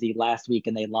Vikings jersey last week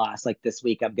and they lost. Like this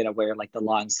week, I'm gonna wear like the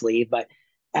long sleeve. But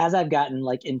as I've gotten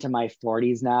like into my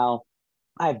 40s now,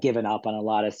 I've given up on a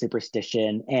lot of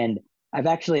superstition, and I've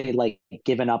actually like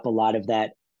given up a lot of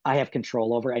that. I have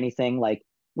control over anything. Like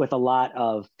with a lot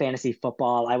of fantasy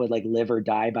football, I would like live or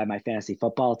die by my fantasy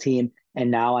football team.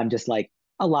 And now I'm just like,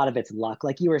 a lot of it's luck.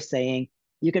 Like you were saying,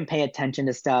 you can pay attention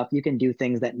to stuff. You can do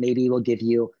things that maybe will give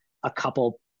you a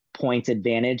couple points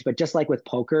advantage. But just like with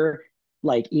poker,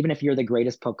 like even if you're the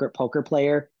greatest poker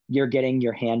player, you're getting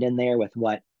your hand in there with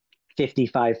what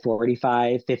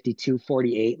 55-45,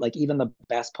 52-48. Like even the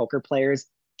best poker players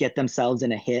get themselves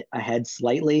in a hit ahead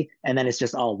slightly, and then it's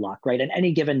just all luck, right? And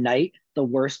any given night, the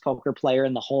worst poker player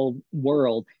in the whole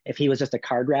world, if he was just a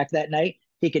card rack that night,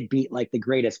 he could beat like the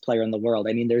greatest player in the world.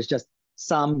 I mean, there's just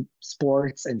some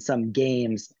sports and some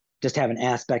games just have an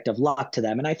aspect of luck to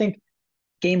them. And I think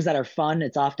games that are fun,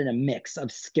 it's often a mix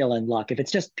of skill and luck. If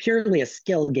it's just purely a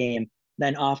skill game,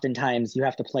 then oftentimes you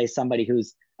have to play somebody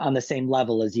who's on the same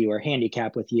level as you or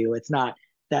handicap with you. It's not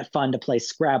that fun to play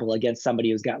Scrabble against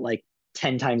somebody who's got like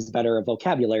 10 times better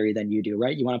vocabulary than you do,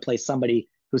 right? You want to play somebody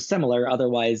who's similar,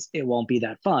 otherwise it won't be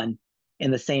that fun. In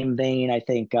the same vein, I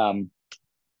think,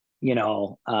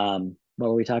 what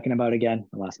were we talking about again?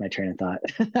 I lost my train of thought.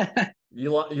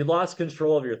 you lost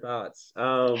control of your thoughts.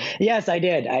 Yes, I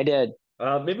did. I did.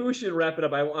 Maybe we should wrap it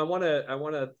up. I want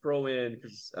to throw in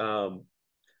because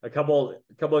a couple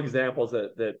examples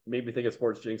that made me think of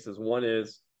sports jinxes. One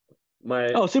is my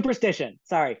Oh, superstition.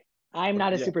 Sorry. I'm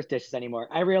not as yeah superstitious anymore.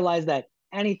 I realize that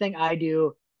anything I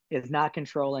do is not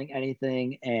controlling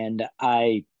anything, and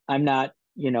I'm not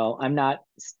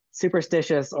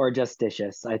superstitious or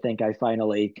justitious. I think I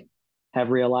finally have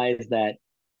realized that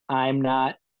I'm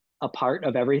not a part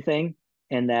of everything,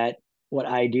 and that what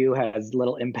I do has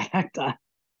little impact on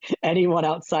anyone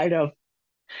outside of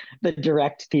the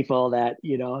direct people that,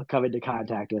 come into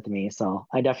contact with me. So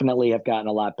I definitely have gotten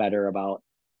a lot better about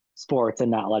sports and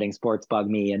not letting sports bug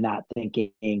me and not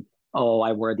thinking, oh,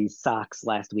 I wore these socks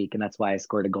last week and that's why I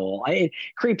scored a goal. It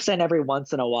creeps in every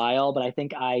once in a while, but I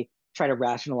think I try to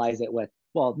rationalize it with,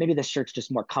 well, maybe the shirt's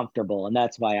just more comfortable and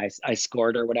that's why I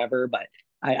scored or whatever. But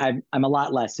I'm a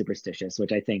lot less superstitious,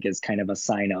 which I think is kind of a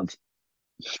sign of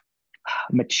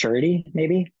maturity,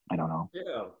 maybe. I don't know.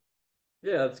 yeah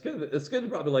Yeah, it's good. It's good to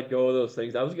probably let go of those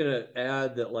things. I was gonna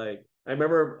add that like I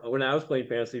remember when I was playing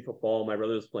fantasy football, my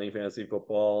brother was playing fantasy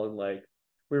football, and like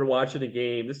we were watching a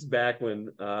game. This is back when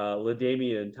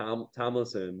LaDainian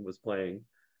Tomlinson was playing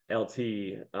LT,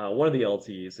 one of the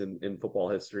LTs in football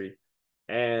history.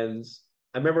 And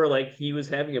I remember like he was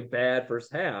having a bad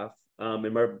first half,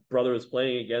 and my brother was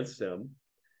playing against him.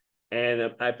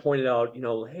 And I pointed out,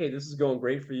 hey, this is going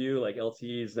great for you. Like LT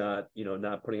is not,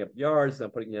 not putting up yards,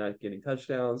 not getting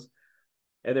touchdowns.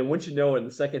 And then once you know it, in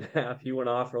the second half, he went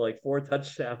off for like 4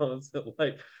 touchdowns,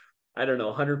 like, I don't know,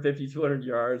 150, 200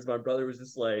 yards. My brother was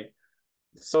just like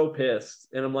so pissed.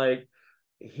 And I'm like,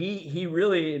 he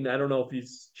really, and I don't know if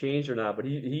he's changed or not, but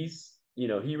he's,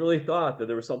 he really thought that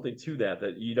there was something to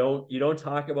that you don't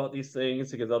talk about these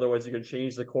things because otherwise you're going to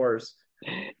change the course.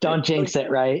 And Don't jinx it,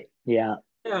 right? Yeah.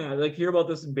 yeah, like hear about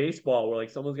this in baseball where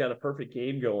like someone's got a perfect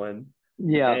game going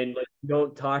Yeah. and like you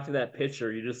don't talk to that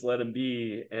pitcher, you just let him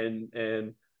be and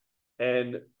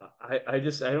I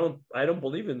don't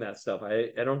believe in that stuff.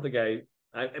 I don't think I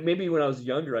maybe when I was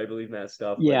younger I believed in that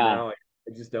stuff, but Yeah. now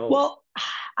I just don't. Well,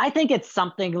 I think it's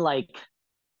something like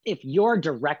if you're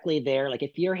directly there, like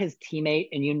if you're his teammate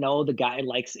and the guy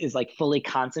likes is like fully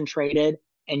concentrated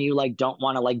and you like don't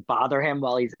want to like bother him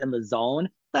while he's in the zone,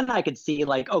 then I could see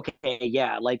like, okay,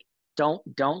 yeah, like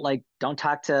don't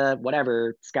talk to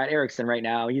whatever Scott Erickson right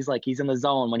now. He's in the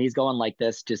zone when he's going like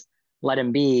this. Just let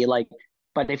him be. Like,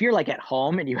 but if you're like at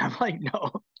home and you have like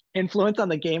no influence on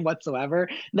the game whatsoever,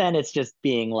 then it's just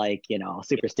being like,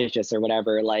 superstitious or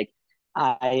whatever. Like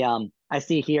I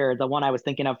see here the one I was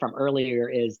thinking of from earlier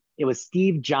is it was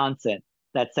Steve Johnson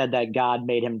that said that God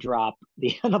made him drop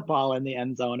the ball in the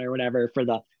end zone or whatever for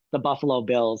the Buffalo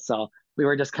Bills. So we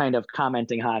were just kind of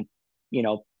commenting on,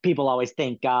 people always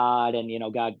thank God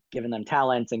and, God giving them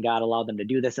talents and God allowed them to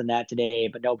do this and that today.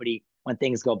 But nobody, when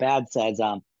things go bad, says,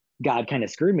 God kind of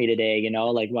screwed me today,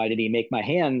 like, why did he make my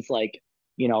hands like,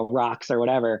 rocks or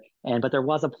whatever? But there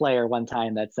was a player one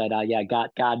time that said, yeah,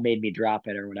 God made me drop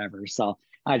it or whatever. So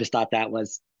I just thought that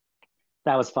was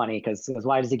funny because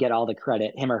why does he get all the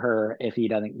credit, him or her, if he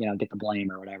doesn't, get the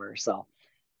blame or whatever? So,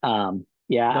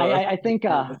 yeah, No, I think,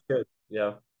 that's good.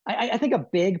 Yeah. I think a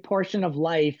big portion of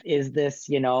life is this,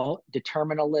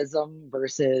 determinalism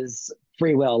versus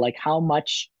free will. Like how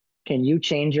much can you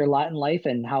change your lot in life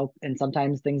and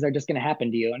sometimes things are just going to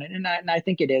happen to you. And I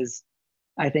think it is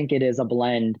a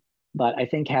blend, but I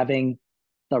think having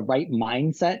the right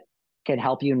mindset can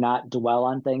help you not dwell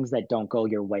on things that don't go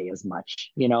your way as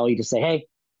much. You just say, hey,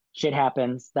 shit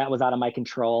happens. That was out of my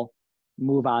control.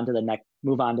 Move on to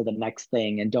the next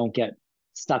thing and don't get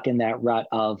stuck in that rut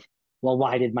of, well,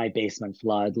 why did my basement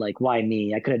flood? Like, why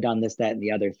me? I could have done this, that, and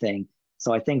the other thing.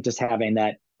 So I think just having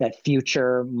that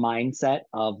future mindset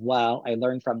of, well, I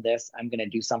learned from this. I'm going to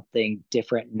do something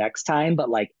different next time. But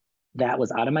like that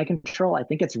was out of my control. I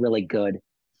think it's really good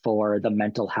for the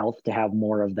mental health to have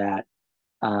more of that.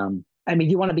 I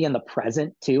mean, you want to be in the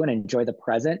present too and enjoy the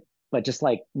present, but just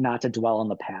like not to dwell on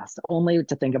the past, only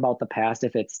to think about the past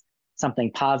if it's something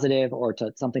positive or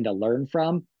to something to learn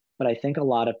from. But I think a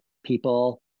lot of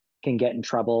people can get in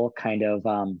trouble kind of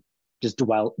just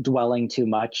dwelling too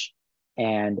much.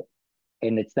 And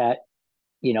it's that,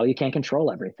 you can't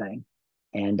control everything.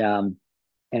 And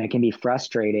it can be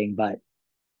frustrating, but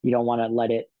you don't want to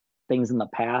let things in the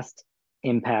past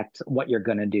impact what you're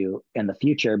going to do in the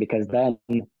future because then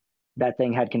that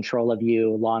thing had control of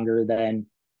you longer than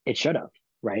it should have,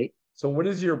 right? So what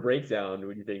is your breakdown?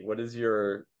 What do you think? What is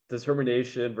your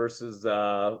determination versus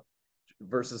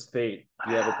fate?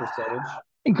 Do you have a percentage?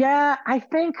 Yeah, I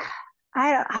think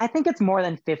it's more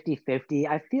than 50-50.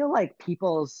 I feel like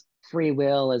people's free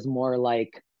will is more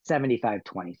like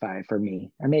 75-25 for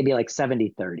me, or maybe like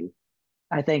 70-30.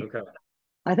 I think Okay.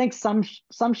 I think some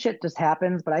shit just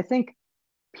happens, but I think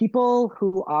people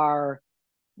who are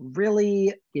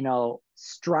really,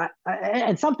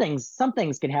 and some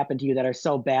things can happen to you that are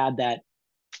so bad that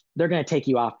they're going to take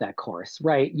you off that course,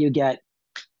 right? You get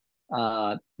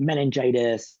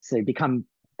meningitis, so you become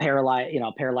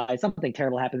paralyzed, something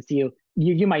terrible happens to you.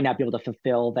 You might not be able to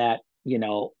fulfill that,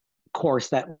 course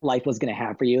that life was going to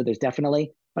have for you. There's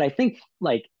definitely, but I think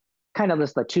like kind of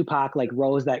this the Tupac like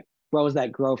rose that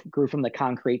grew from the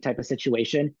concrete type of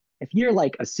situation. If you're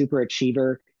like a super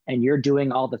achiever and you're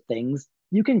doing all the things,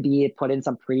 you can be put in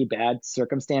some pretty bad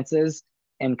circumstances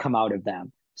and come out of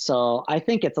them. So I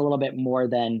think it's a little bit more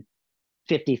than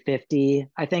 50-50.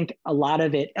 I think a lot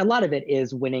of it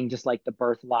is winning just like the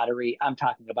birth lottery. I'm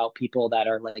talking about people that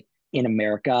are like in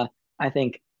America. I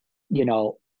think,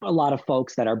 a lot of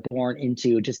folks that are born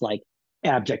into just like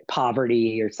abject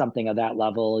poverty or something of that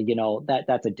level,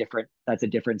 that's a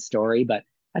different story. But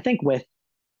I think with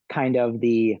kind of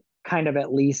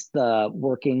at least the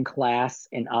working class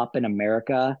and up in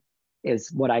America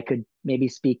is what I could maybe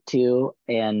speak to,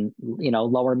 and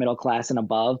lower middle class and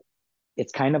above,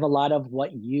 it's kind of a lot of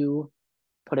what you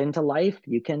put into life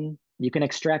you can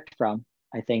extract from.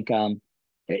 I think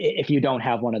if you don't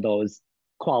have one of those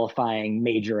qualifying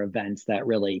major events that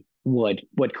really would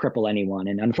cripple anyone,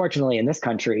 and unfortunately in this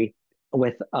country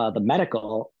with the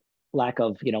medical lack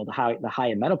of the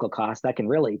high medical costs, that can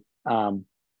really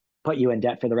put you in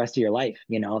debt for the rest of your life,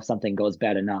 if something goes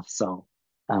bad enough. So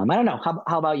I don't know.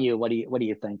 How about you? What do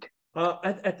you think? I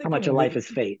How think much I'm of with life is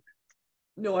fate?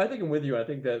 No, I think I'm with you. I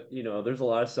think that, there's a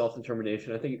lot of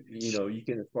self-determination. I think, you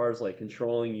can, as far as like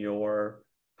controlling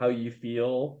how you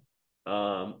feel,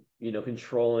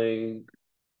 controlling,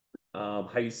 how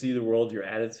you see the world, your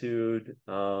attitude,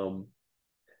 um,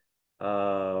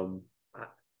 as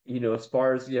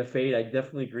far as, yeah, fate, I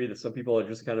definitely agree that some people are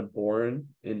just kind of born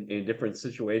in different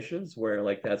situations where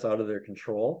like that's out of their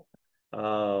control.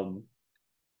 Um,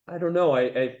 I don't know.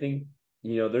 I think,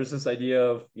 there's this idea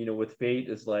of, with fate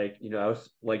is like, I was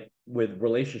like with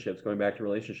relationships, going back to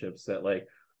relationships that like,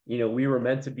 we were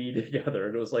meant to be together.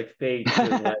 And it was like fate to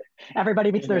like,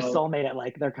 Everybody meets you their know, soulmate at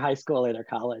like their high school or their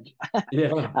college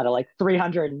yeah. out of like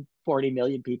 340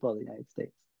 million people in the United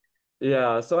States.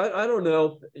 Yeah, so I don't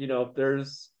know, if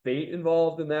there's fate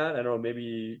involved in that. I don't know,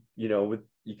 maybe, with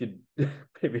you could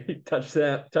maybe touch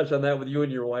on that with you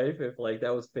and your wife if like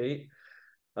that was fate.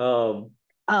 Um,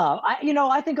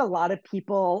 I think a lot of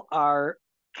people are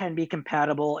can be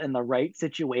compatible in the right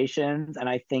situations, and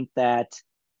I think that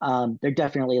there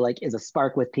definitely like is a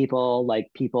spark with people. Like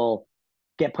people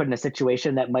get put in a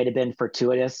situation that might have been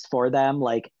fortuitous for them.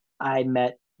 Like I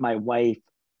met my wife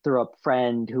through a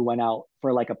friend who went out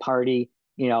for like a party.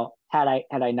 Had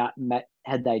I not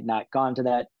gone to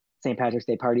that St. Patrick's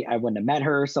Day party, I wouldn't have met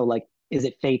her. So like, is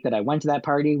it fate that I went to that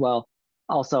party? Well,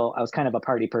 also I was kind of a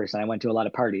party person. I went to a lot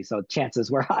of parties, so chances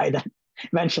were high that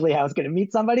eventually I was going to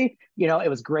meet somebody. It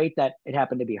was great that it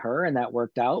happened to be her and that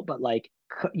worked out. But like,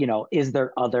 is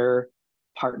there other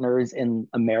partners in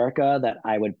America that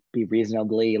I would be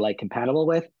reasonably like compatible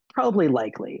with? Probably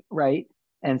likely, right?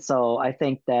 And so I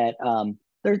think that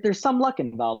there's some luck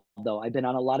involved though. I've been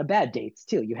on a lot of bad dates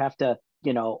too. You have to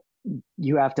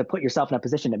put yourself in a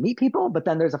position to meet people, but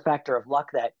then there's a factor of luck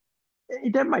that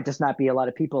there might just not be a lot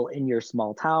of people in your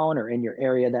small town or in your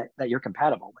area that you're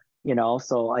compatible with.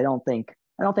 So I don't think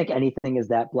anything is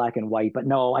that black and white. But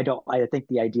no, I don't. I think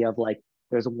the idea of like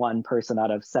there's one person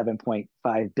out of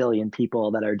 7.5 billion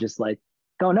people that are just like,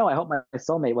 oh no, I hope my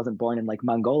soulmate wasn't born in like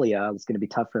Mongolia. It's going to be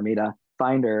tough for me to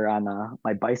find her on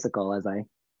my bicycle as I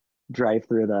drive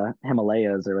through the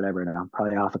Himalayas or whatever. And I'm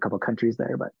probably off a couple countries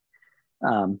there, but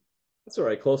um, that's all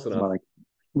right, close it's more enough. like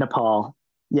Nepal.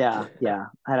 Yeah, yeah.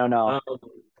 I don't know. Um, Is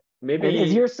maybe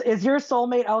your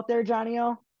soulmate out there, Johnny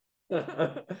O?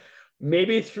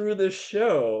 maybe through the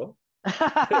show,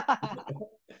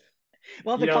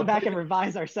 We'll have you to come know, back and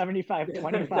revise our 75 no,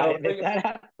 25 if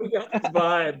that we got this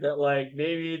vibe that like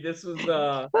maybe this was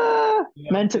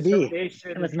meant to be.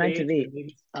 determination It and was meant to fate, and be.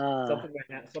 maybe Uh,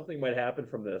 something might happen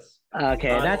from this.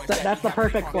 okay, Uh, that's the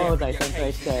perfect close, I think,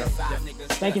 right there.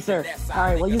 Thank you, sir. All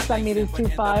right, well, you send me these two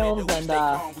files, and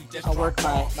I'll work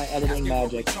my editing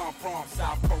magic.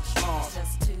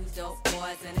 Just two dope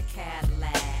boys in a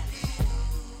Cadillac.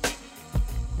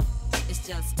 It's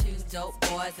just two dope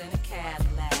boys in a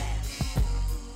Cadillac.